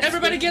variant. That's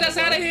Everybody get us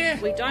spreading out of the here!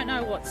 world. We don't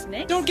know what's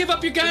next. Don't give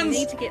up your guns! We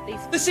need to get these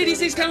The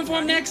CDC's facilities coming up for 'em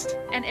running. next.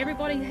 And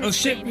everybody has Oh,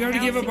 shit, seen we already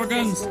how gave up our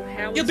guns. successful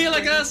Howard You'll be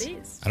like Springs us.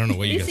 is. I don't know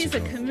what you This guys is are a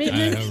doing.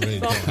 commitment. I really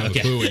don't have a Okay.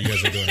 clue what you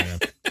guys are doing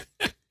right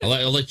now.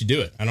 I'll let you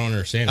do it. I don't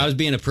understand I it. was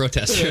being a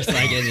protester, so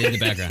I get it in the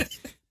background.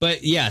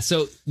 But yeah,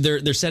 so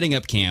they're setting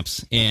up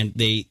camps, and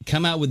they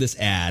come out with this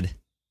ad.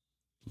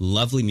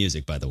 Lovely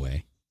music, by the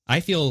way.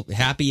 I feel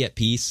happy, at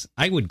peace.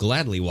 I would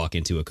gladly walk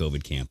into a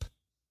COVID camp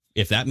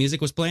if that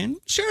music was playing.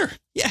 Sure,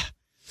 yeah,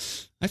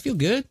 I feel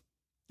good.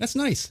 That's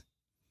nice.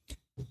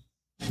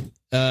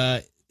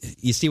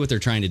 You see what they're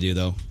trying to do,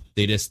 though.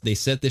 They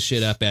set this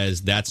shit up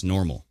as that's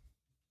normal.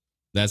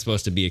 That's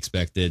supposed to be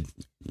expected.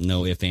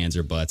 No ifs, ands,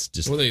 or buts.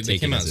 Just They take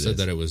came it out as and it said is.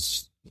 that it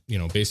was,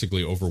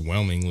 basically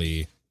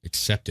overwhelmingly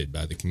accepted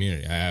by the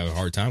community. I have a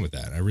hard time with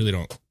that. I really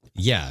don't.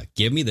 Yeah,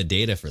 give me the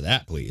data for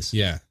that, please.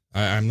 Yeah,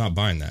 I'm not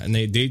buying that. And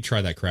they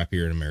try that crap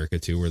here in America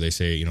too, where they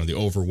say, the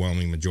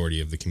overwhelming majority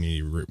of the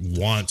community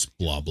wants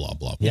blah blah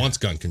blah, Yeah. wants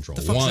gun control,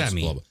 The fuck's wants that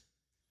mean? blah blah.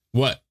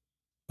 What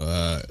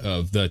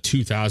of the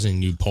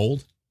 2,000 you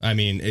polled? I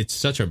mean, it's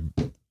such a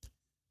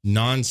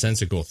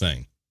nonsensical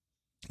thing.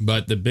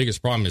 But the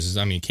biggest problem is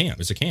camp.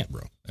 It's a camp,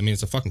 bro. I mean,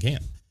 it's a fucking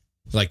camp.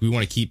 Like, we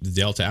want to keep the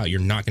Delta out. You're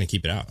not going to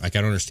keep it out. Like,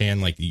 I don't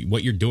understand. Like,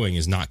 what you're doing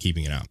is not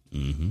keeping it out.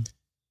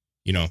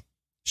 Mm-hmm.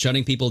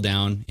 Shutting people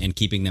down and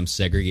keeping them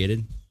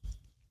segregated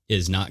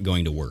is not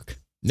going to work.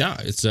 No,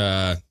 it's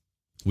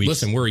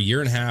listen, we're a year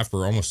and a half,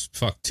 or almost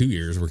 2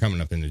 years. We're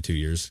coming up into 2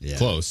 years,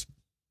 close,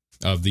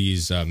 of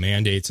these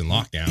mandates and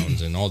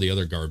lockdowns and all the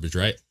other garbage,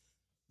 right?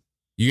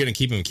 You're going to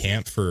keep them in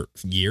camp for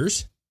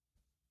years?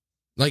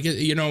 Like,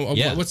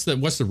 what's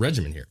the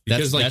regimen here?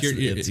 Because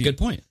it's a good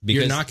point.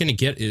 You're not going to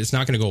get, it's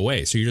not going to go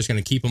away. So you're just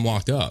going to keep them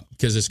locked up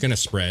because it's going to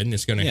spread and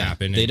it's going to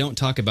happen. They don't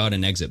talk about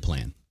an exit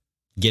plan.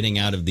 Getting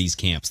out of these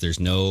camps, there's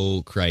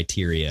no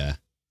criteria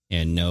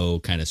and no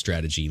kind of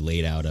strategy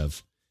laid out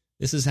of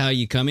this is how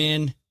you come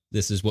in,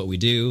 this is what we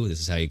do, this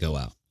is how you go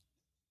out.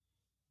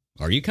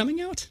 Are you coming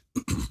out?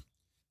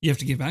 You have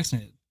to get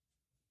vaccinated.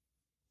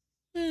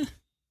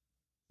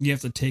 You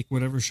have to take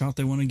whatever shot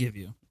they want to give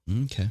you.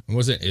 Okay.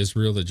 Was it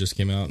Israel that just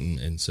came out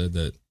and said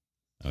that?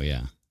 Oh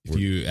yeah.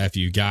 If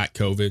you got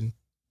COVID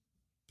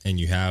and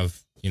you have,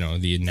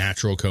 the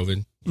natural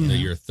COVID, that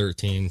you're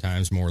 13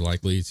 times more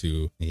likely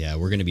to. Yeah,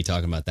 we're going to be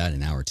talking about that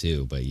in hour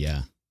 2, but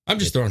yeah. I'm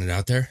just throwing it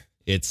out there.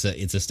 It's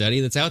a study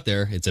that's out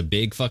there. It's a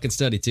big fucking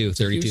study too.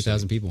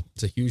 32,000 people.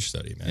 It's a huge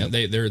study, man.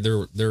 Yep.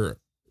 They're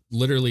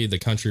literally the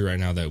country right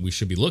now that we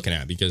should be looking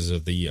at because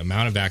of the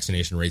amount of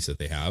vaccination rates that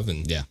they have.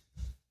 And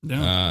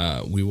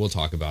we will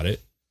talk about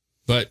it,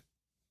 but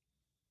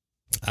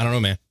I don't know,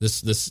 man.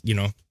 This,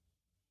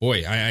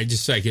 boy, I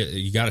just like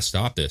you got to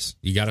stop this.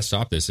 You got to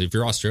stop this. If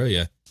you're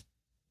Australia,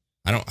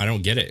 I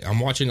don't get it. I'm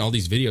watching all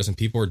these videos and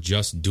people are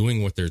just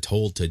doing what they're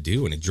told to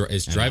do, and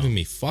it's driving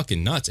me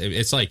fucking nuts.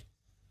 It's like,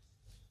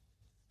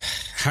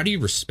 how do you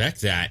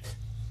respect that?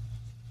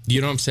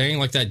 You know what I'm saying?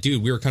 Like that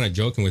dude, we were kind of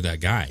joking with that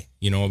guy,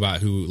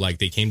 about who, like,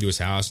 they came to his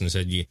house and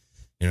said, you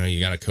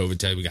got a COVID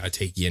test, we got to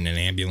take you in an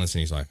ambulance. And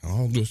he's like,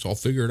 I'll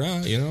figure it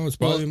out. It's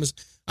probably a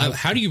mistake.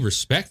 How do you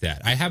respect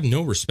that? I have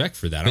no respect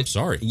for that. I'm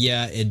sorry.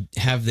 Yeah.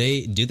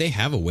 Do they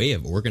have a way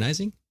of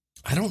organizing?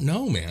 I don't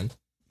know, man.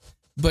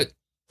 But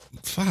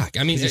fuck.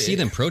 I mean, you see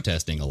them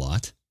protesting a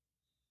lot,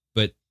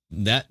 but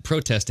that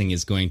protesting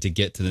is going to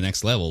get to the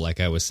next level. Like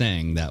I was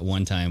saying, that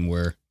one time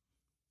where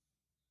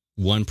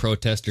one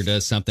protester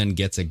does something,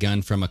 gets a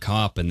gun from a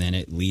cop, and then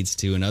it leads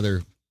to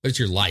another. But it's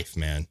your life,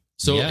 man.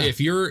 So if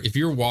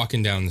you're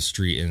walking down the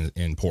street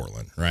in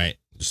Portland, right?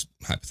 Just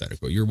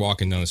hypothetical, you're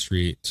walking down the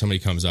street, somebody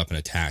comes up and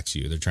attacks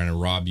you. They're trying to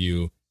rob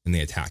you and they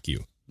attack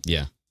you.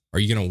 Yeah. Are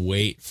you going to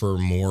wait for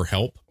more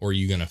help or are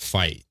you going to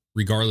fight?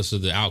 Regardless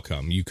of the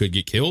outcome, you could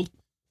get killed.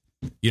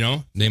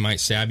 They might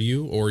stab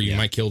you or you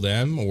might kill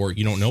them or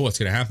you don't know what's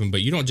going to happen,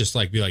 but you don't just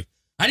be like,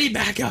 I need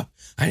backup.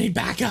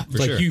 It's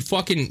like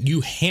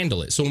you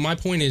handle it. So my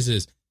point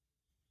is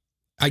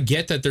I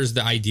get that there's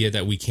the idea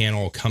that we can't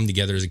all come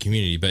together as a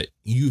community, but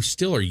you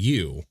still are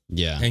you.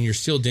 Yeah. And you're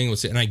still dealing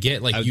with it. And I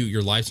get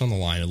your life's on the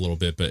line a little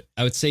bit, but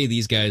I would say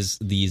these guys,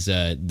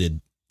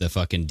 the the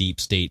fucking deep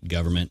state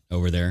government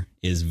over there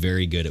is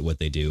very good at what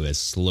they do, is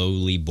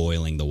slowly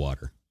boiling the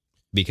water.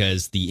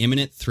 Because the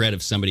imminent threat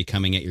of somebody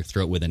coming at your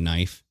throat with a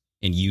knife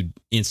and you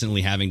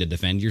instantly having to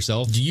defend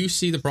yourself. Do you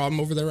see the problem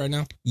over there right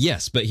now?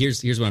 Yes, but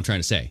here's what I'm trying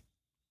to say.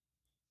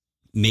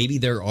 Maybe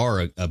there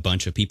are a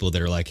bunch of people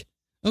that are like,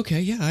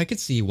 okay, yeah, I could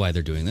see why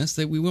they're doing this.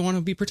 That we want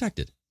to be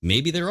protected.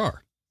 Maybe there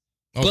are.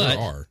 Oh, but there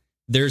are.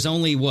 There's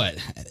only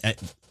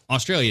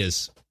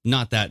Australia's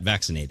not that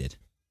vaccinated.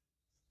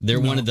 They're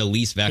one of the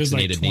least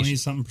vaccinated There's like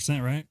nations.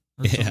 20-something%, right?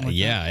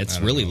 Yeah, it's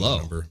really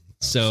low.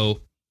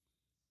 So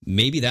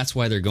maybe that's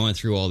why they're going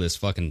through all this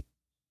fucking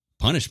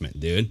punishment,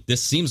 dude.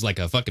 This seems like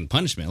a fucking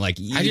punishment. Like,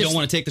 you don't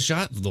want to take the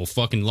shot? They'll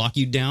fucking lock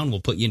you down. We'll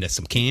put you into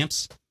some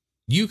camps.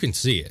 You can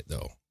see it,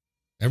 though.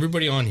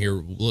 Everybody on here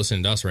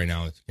listening to us right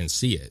now can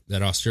see it,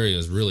 that Australia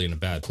is really in a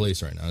bad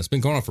place right now. It's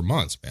been going on for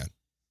months, man.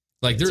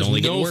 Like, there's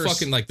no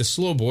fucking, like, the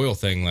slow boil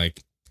thing,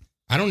 like,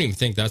 I don't even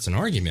think that's an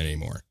argument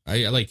anymore.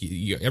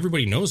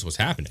 Everybody knows what's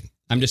happening.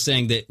 I'm just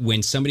saying that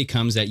when somebody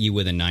comes at you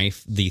with a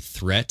knife, the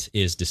threat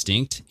is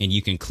distinct, and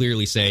you can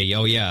clearly say,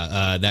 oh,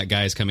 yeah, that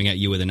guy is coming at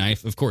you with a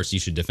knife. Of course, you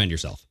should defend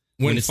yourself.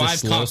 When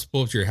 5 cops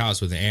pull up to your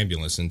house with an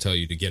ambulance and tell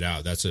you to get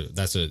out, that's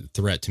a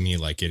threat to me,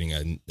 like getting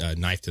a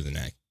knife to the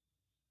neck.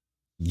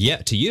 Yeah,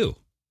 to you.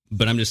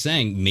 But I'm just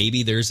saying,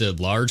 maybe there's a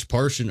large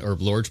portion of,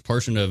 did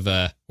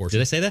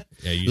I say that?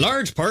 Yeah, you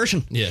large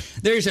portion. Yeah.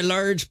 There's a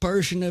large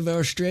portion of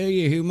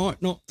Australia who might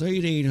not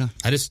treat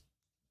it.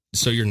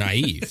 So you're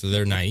naive. So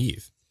they're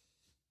naive.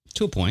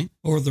 To a point.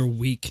 Or they're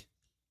weak.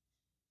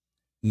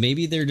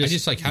 Maybe they're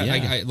just.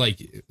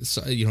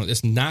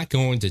 It's not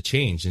going to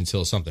change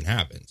until something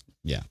happens.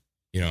 Yeah.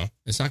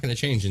 It's not going to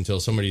change until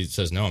somebody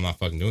says, no, I'm not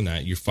fucking doing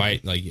that. You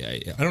fight. Like,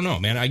 I don't know,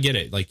 man. I get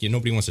it. Like,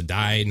 nobody wants to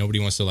die. Nobody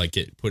wants to, like,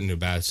 get put into a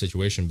bad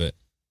situation. But,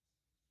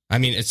 I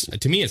mean,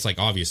 to me, it's, like,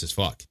 obvious as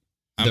fuck.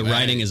 The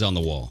writing is on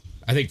the wall.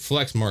 I think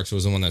Flex Marks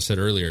was the one that said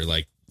earlier,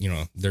 like,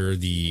 they're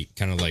the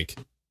kind of, like,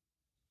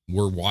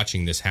 we're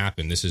watching this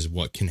happen. This is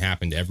what can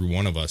happen to every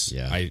one of us.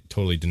 Yeah. I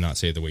totally did not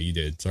say it the way you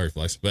did. Sorry,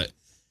 Flex. But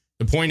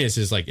the point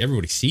is like,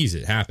 everybody sees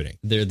it happening.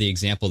 They're the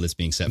example that's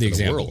being set for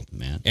the world,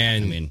 man.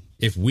 And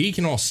if we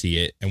can all see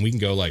it and we can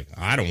go like,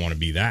 I don't want to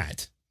be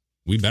that,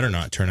 we better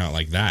not turn out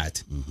like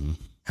that. Mm-hmm.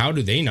 How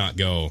do they not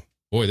go,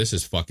 boy, this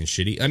is fucking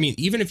shitty? I mean,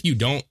 even if you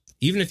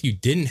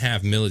didn't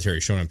have military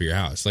showing up at your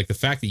house, like the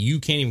fact that you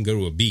can't even go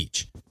to a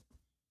beach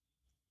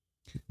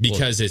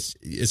because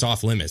it's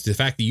off limits, the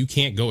fact that you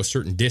can't go a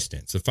certain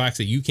distance, the fact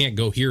that you can't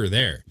go here or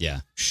there,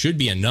 should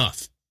be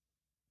enough.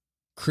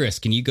 Chris,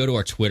 can you go to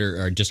our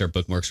Twitter or just our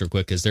bookmarks real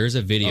quick? Because there's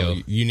a video.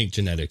 Unique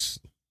Genetics.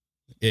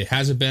 It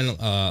hasn't been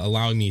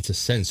allowing me to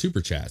send super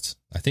chats.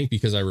 I think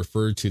because I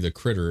referred to the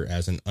critter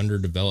as an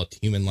underdeveloped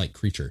human-like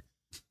creature.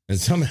 And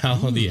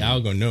somehow the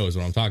algo knows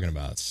what I'm talking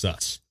about. It's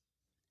sus.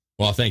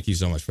 Well, thank you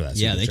so much for that.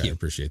 Yeah, thank you. I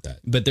appreciate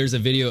that. But there's a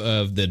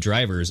video of the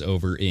drivers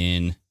over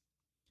in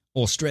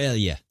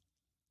Australia.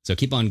 So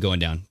keep on going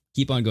down.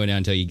 Keep on going down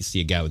until you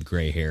see a guy with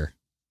gray hair.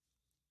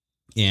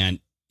 And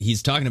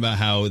he's talking about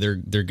how they're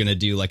going to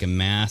do like a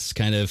mass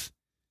kind of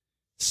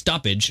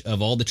stoppage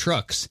of all the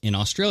trucks in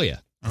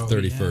Australia.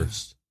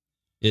 31st.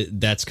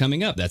 That's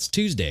coming up. That's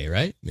Tuesday,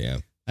 right? Yeah.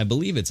 I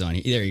believe it's on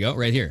here. There you go,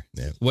 right here.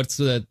 Yeah. What's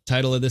the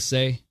title of this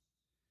say?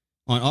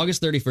 On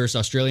August 31st,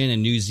 Australian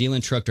and New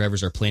Zealand truck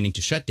drivers are planning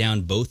to shut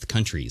down both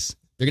countries.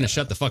 They're going to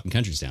shut the fucking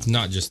countries down.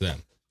 Not just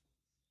them.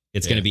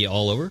 It's going to be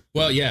all over?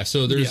 Well, yeah.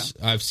 So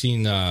I've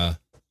seen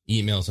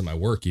emails at my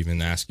work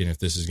even asking if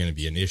this is going to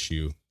be an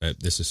issue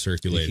that this is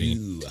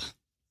circulating.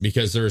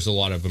 Because there's a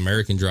lot of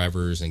American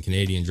drivers and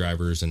Canadian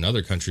drivers and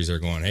other countries that are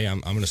going, hey,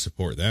 I'm going to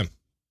support them.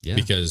 Yeah.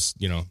 Because,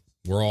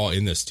 we're all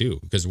in this too,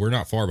 because we're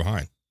not far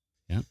behind.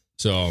 Yeah.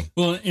 So,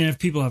 well, and if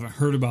people haven't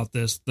heard about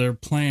this, their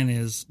plan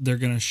is they're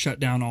going to shut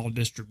down all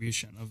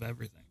distribution of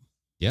everything.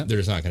 Yeah. They're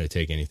just not going to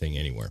take anything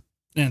anywhere.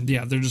 And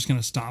they're just going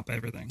to stop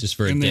everything. Just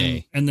for a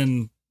day. And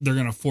then they're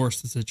going to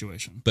force the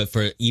situation. But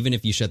even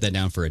if you shut that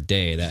down for a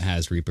day, that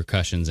has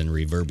repercussions and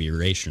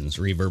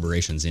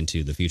reverberations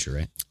into the future,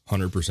 right?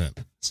 100%.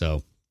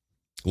 So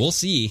we'll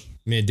see.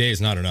 I mean, a day is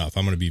not enough.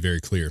 I'm going to be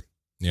very clear.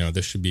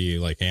 This should be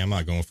like, hey, I'm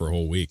not going for a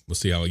whole week. We'll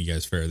see how you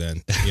guys fare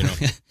then.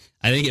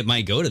 I think it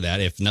might go to that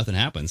if nothing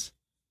happens.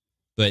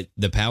 But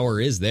the power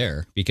is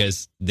there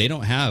because they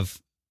don't have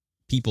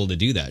people to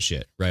do that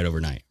shit right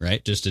overnight,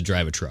 right? Just to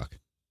drive a truck.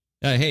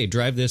 Hey,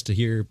 drive this to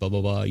here, blah, blah,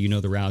 blah. You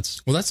know the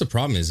routes. Well, that's the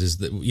problem is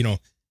that,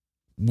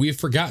 we've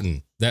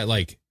forgotten that,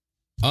 like,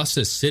 us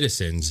as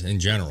citizens in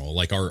general,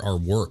 like our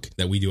work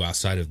that we do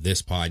outside of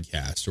this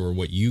podcast or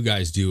what you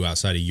guys do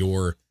outside of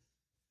your,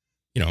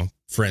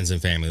 friends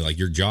and family, like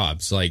your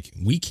jobs, like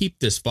we keep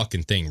this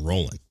fucking thing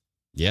rolling.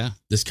 Yeah.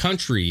 This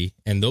country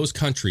and those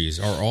countries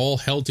are all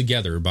held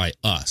together by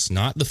us,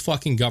 not the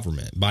fucking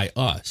government, by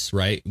us,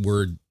 right?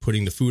 We're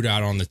putting the food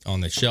out on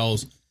the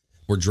shelves.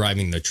 We're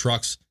driving the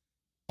trucks.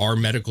 Our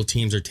medical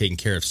teams are taking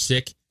care of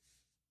sick,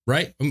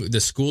 right?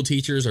 The school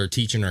teachers are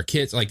teaching our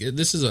kids. Like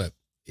this is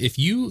if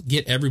you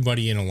get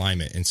everybody in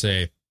alignment and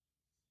say,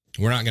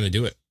 we're not going to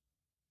do it.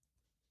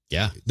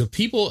 Yeah. The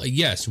people,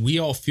 yes, we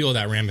all feel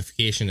that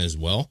ramification as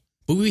well.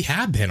 But we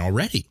have been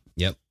already.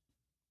 Yep.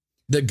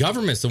 The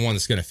government's the one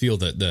that's going to feel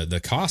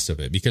the cost of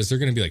it, because they're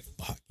going to be like,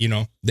 fuck,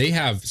 they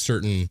have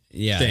certain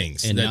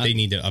things and that they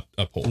need to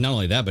uphold. Not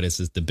only that, but it's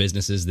the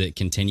businesses that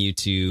continue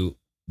to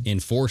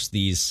enforce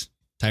these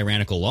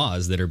tyrannical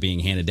laws that are being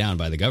handed down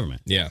by the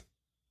government. Yeah.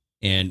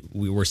 And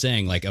we were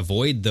saying, like,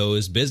 avoid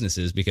those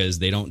businesses because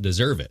they don't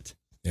deserve it.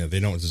 Yeah, they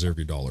don't deserve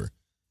your dollar.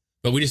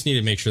 But we just need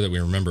to make sure that we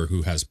remember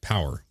who has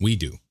power. We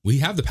do. We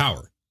have the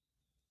power.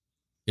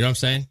 You know what I'm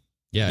saying?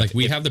 Yeah. Like,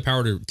 we have the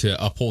power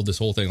to uphold this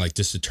whole thing, like,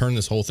 just to turn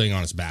this whole thing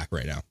on its back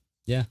right now.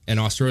 Yeah. And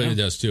Australia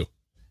does too.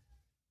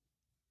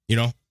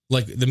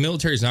 Like, the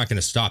military is not going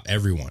to stop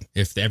everyone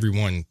if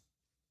everyone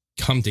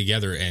come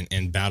together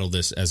and battle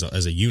this as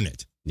a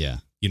unit. Yeah.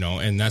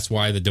 And that's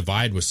why the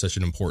divide was such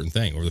an important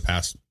thing over the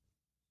past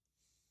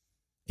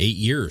 8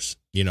 years,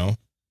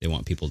 They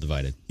want people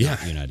divided. Yeah.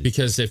 Not united.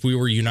 Because if we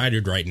were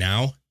united right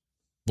now,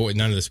 boy,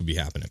 none of this would be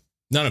happening.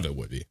 None of it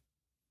would be.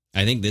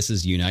 I think this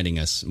is uniting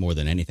us more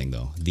than anything,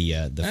 though.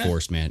 The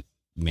forced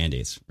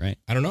mandates, right?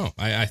 I don't know.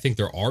 I think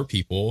there are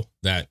people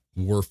that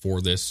were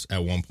for this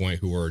at one point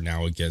who are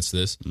now against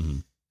this. Mm-hmm.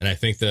 And I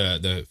think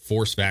the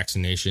forced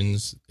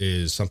vaccinations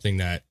is something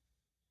that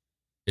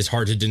is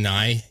hard to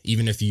deny,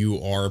 even if you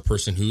are a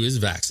person who is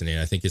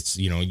vaccinated. I think it's,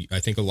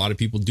 I think a lot of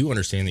people do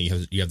understand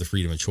that you have the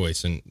freedom of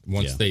choice. And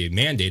once they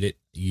mandate it,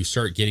 you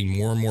start getting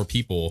more and more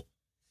people.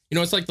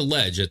 It's like the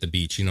ledge at the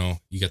beach, you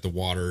got the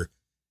water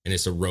and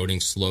it's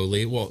eroding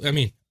slowly. Well, I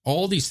mean,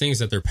 all these things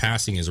that they're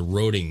passing is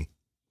eroding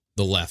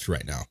the left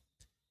right now,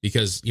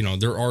 because,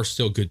 there are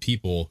still good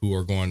people who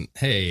are going,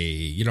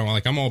 hey,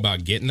 like, I'm all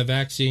about getting the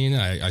vaccine.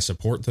 I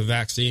support the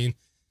vaccine,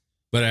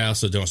 but I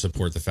also don't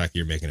support the fact that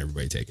you're making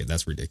everybody take it.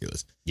 That's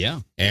ridiculous.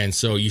 Yeah. And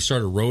so you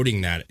start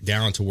eroding that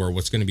down to where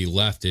what's going to be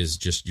left is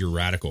just your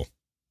radical,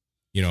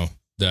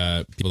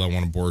 the people that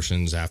want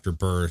abortions after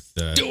birth.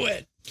 Do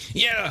it.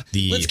 Yeah.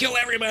 Let's kill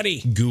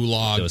everybody.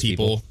 Gulag Those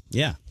people.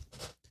 Yeah.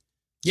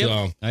 Yep,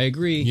 so I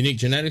agree. Unique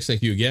genetics,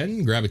 thank you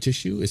again. Grab a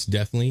tissue. It's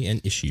definitely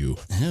an issue.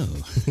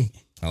 Oh.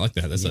 I like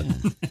that. That's a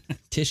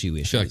tissue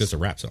issue. I feel like that's a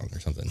rap song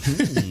or something.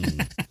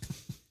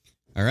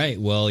 All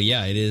right. Well,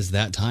 yeah, it is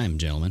that time,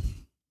 gentlemen.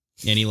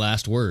 Any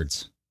last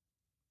words?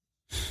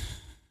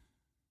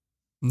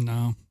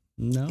 No.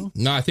 No,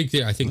 I think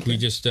we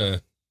just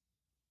I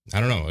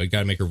don't know. We got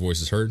to make our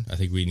voices heard. I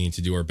think we need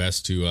to do our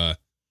best to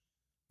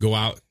go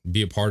out,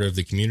 be a part of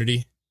the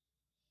community.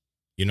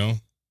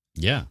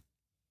 Yeah.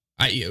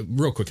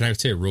 Real quick, can I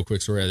say a real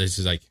quick story? This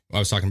is like, I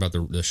was talking about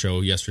the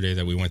show yesterday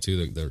that we went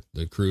to,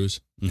 the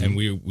cruise, and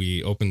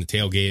we opened the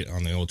tailgate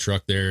on the old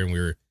truck there, and we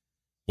were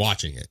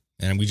watching it,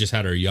 and we just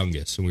had our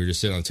youngest, and we were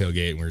just sitting on the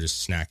tailgate, and we were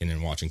just snacking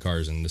and watching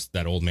cars, and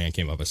that old man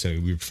came up. I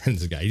said, we were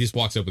friends with the guy. He just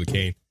walks up with a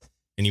cane,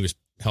 and he was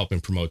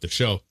helping promote the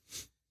show,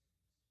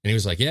 and he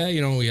was like, yeah,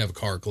 we have a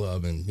car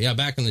club, and yeah,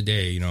 back in the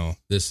day,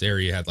 this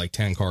area had like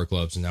 10 car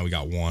clubs, and now we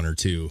got 1 or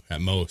 2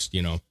 at most,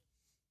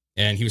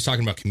 and he was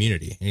talking about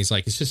community, and he's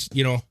like, it's just,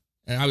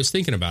 and I was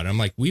thinking about it. I'm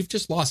like, we've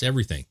just lost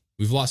everything.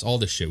 We've lost all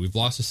this shit. We've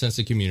lost a sense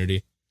of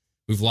community.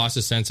 We've lost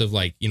a sense of,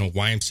 like,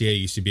 YMCA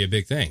used to be a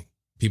big thing.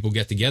 People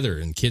get together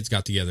and kids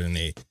got together and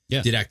they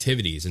did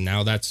activities. And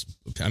now that's,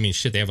 I mean,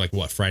 shit, they have like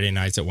Friday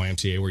nights at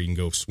YMCA where you can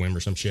go swim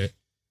or some shit.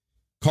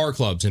 Car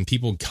clubs and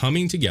people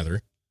coming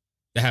together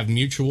to have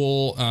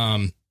mutual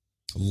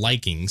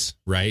likings,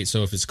 right?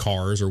 So if it's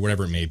cars or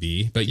whatever it may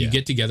be, but you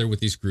get together with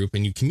this group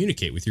and you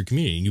communicate with your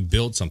community and you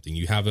build something.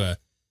 You have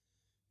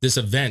this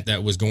event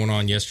that was going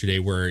on yesterday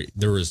where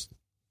there was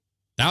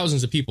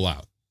thousands of people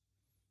out.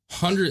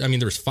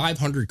 There was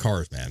 500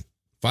 cars, man.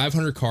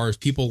 500 cars,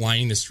 people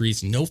lining the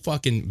streets,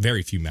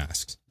 very few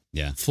masks.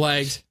 Yeah.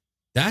 Flags.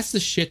 That's the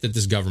shit that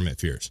this government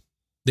fears.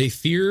 They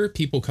fear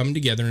people coming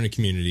together in a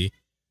community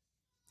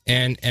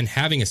and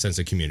having a sense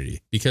of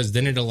community, because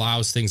then it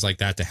allows things like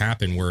that to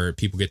happen where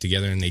people get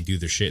together and they do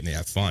their shit and they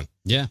have fun.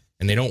 Yeah.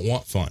 And they don't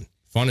want fun.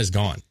 Fun is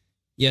gone.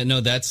 Yeah,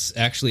 no, that's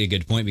actually a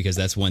good point, because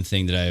that's one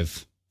thing that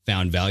I've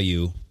found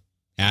value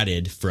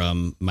added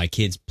from my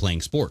kids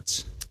playing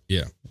sports.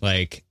 Yeah.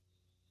 Like,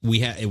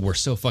 we're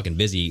so fucking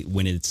busy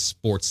when it's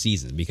sports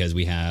season, because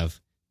we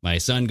have my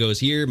son goes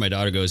here, my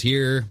daughter goes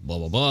here, blah,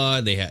 blah,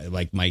 blah. They have,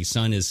 like, my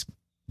son is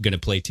going to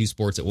play 2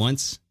 sports at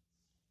once,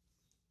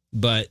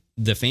 but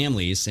the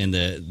families and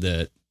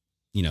the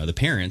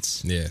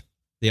parents,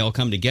 they all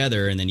come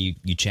together, and then you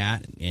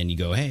chat and you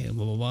go, hey,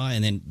 blah, blah, blah.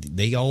 And then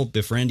they all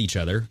befriend each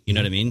other. You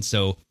know what I mean?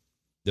 So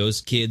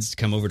those kids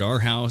come over to our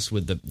house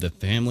with the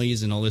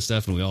families and all this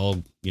stuff, and we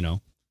all,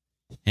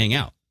 hang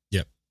out.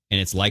 Yep. And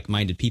it's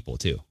like-minded people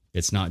too.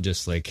 It's not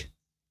just like,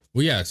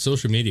 well, yeah,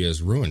 social media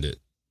has ruined it.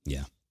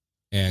 Yeah.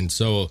 And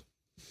so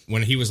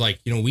when he was like,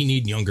 we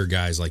need younger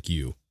guys like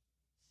you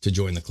to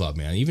join the club,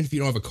 man, even if you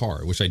don't have a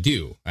car, which I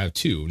do. I have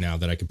 2 now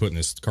that I could put in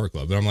this car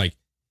club. But I'm like,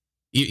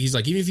 he's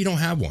like, even if you don't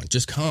have one,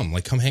 just come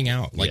hang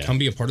out. Like, come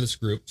be a part of this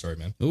group. Sorry,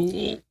 man.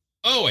 Ooh.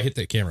 Oh, I hit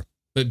that camera.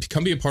 But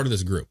come be a part of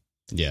this group.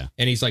 Yeah.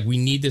 And he's like, we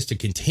need this to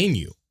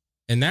continue.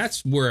 And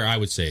that's where I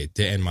would say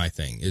to end my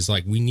thing is,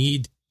 like, we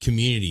need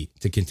community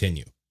to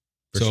continue.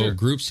 So sure.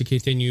 groups to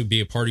continue,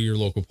 be a part of your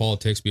local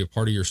politics, be a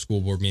part of your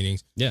school board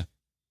meetings. Yeah.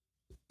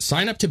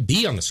 Sign up to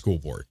be on the school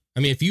board. I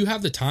mean, if you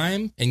have the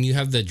time and you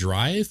have the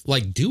drive,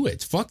 like, do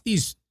it. Fuck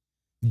these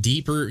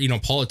deeper,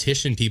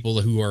 politician people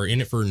who are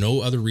in it for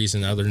no other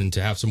reason other than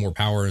to have some more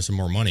power and some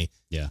more money.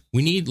 Yeah.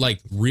 We need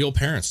like real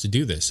parents to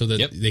do this so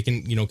that they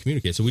can,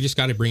 communicate. So we just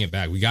got to bring it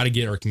back. We got to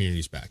get our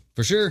communities back.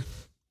 For sure.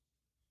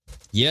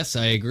 Yes,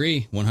 I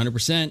agree.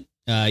 100%.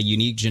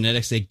 Unique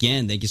Genetics.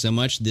 Again, thank you so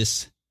much.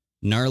 This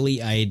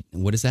gnarly,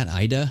 what is that?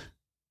 IDA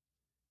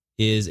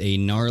is a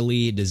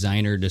gnarly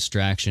designer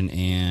distraction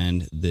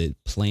and the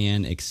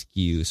plan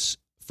excuse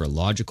for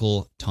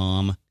logical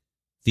Tom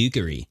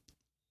Thuggery.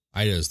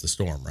 IDA is the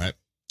storm, right?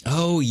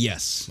 Oh,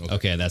 yes.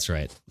 Okay, that's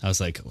right. I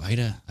was like,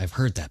 Ida, I've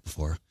heard that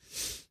before.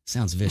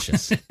 Sounds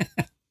vicious.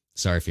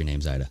 Sorry if your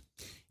name's Ida.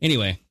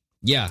 Anyway,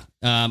 yeah,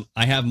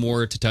 I have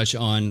more to touch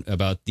on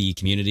about the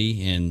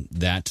community and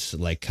that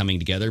like coming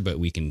together, but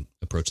we can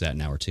approach that in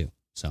hour 2.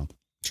 So,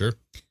 sure.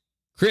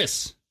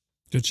 Chris.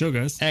 Good show,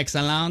 guys.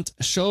 Excellent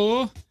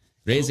show.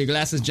 Raise your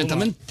glasses,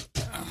 gentlemen.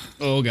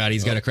 Oh, God,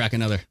 he's got to crack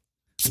another.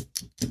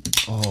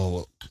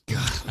 Oh,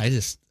 God,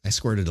 I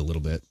squirted a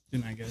little bit.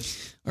 Good night,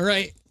 guys. All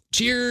right.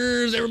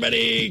 Cheers,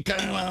 everybody.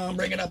 Come on,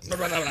 bring it up.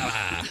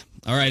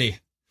 All righty.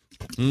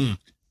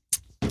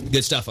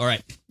 Good stuff. All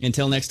right.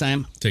 Until next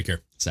time. Take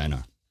care.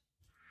 Sayonara.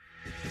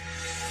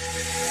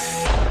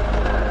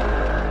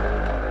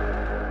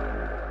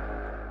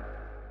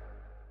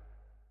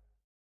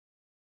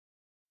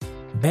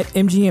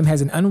 BetMGM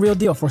has an unreal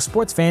deal for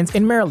sports fans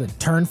in Maryland.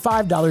 Turn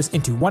 $5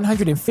 into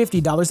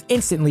 $150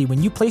 instantly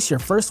when you place your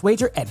first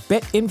wager at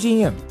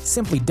BetMGM.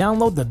 Simply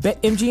download the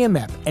BetMGM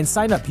app and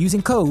sign up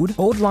using code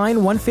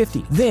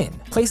OldLine150. Then,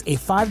 place a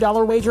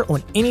 $5 wager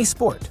on any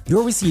sport.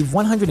 You'll receive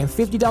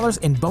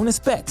 $150 in bonus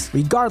bets,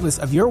 regardless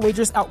of your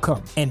wager's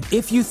outcome. And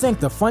if you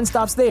think the fun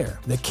stops there,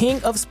 the king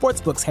of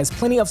sportsbooks has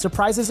plenty of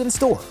surprises in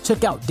store.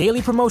 Check out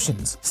daily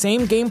promotions,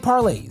 same-game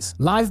parlays,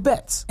 live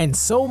bets, and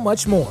so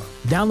much more.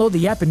 Download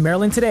the app in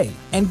Maryland today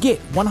and get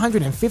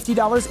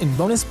 $150 in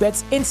bonus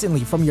bets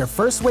instantly from your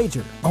first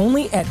wager.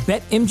 Only at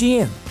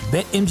BetMGM.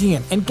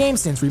 BetMGM and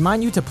GameSense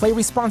remind you to play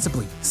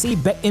responsibly. See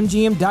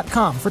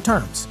BetMGM.com for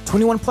terms.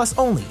 21 plus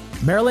only.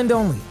 Maryland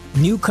only.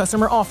 New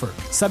customer offer.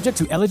 Subject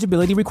to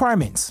eligibility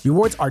requirements.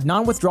 Rewards are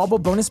non-withdrawable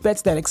bonus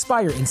bets that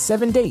expire in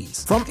 7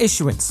 days. From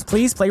issuance,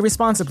 please play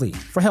responsibly.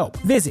 For help,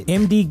 visit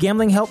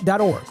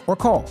mdgamblinghelp.org or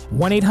call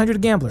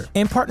 1-800-GAMBLER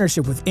in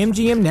partnership with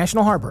MGM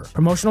National Harbor.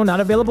 Promotional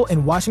not available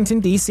in Washington,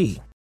 D.C.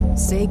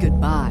 Say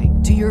goodbye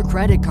to your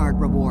credit card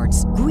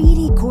rewards.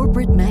 Greedy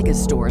corporate mega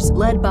stores,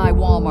 led by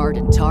Walmart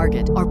and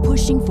Target, are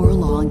pushing for a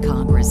law in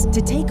Congress to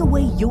take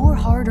away your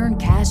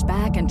hard-earned cash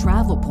back and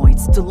travel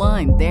points to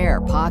line their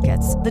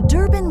pockets. The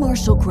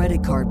Durbin-Marshall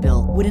credit card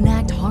bill would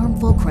enact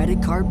harmful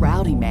credit card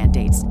routing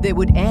mandates that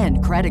would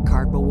end credit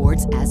card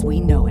rewards as we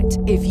know it.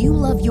 If you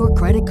love your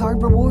credit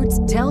card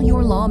rewards, tell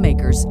your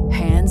lawmakers,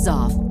 hands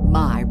off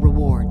my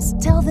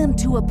rewards. Tell them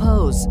to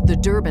oppose the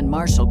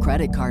Durbin-Marshall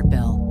credit card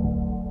bill.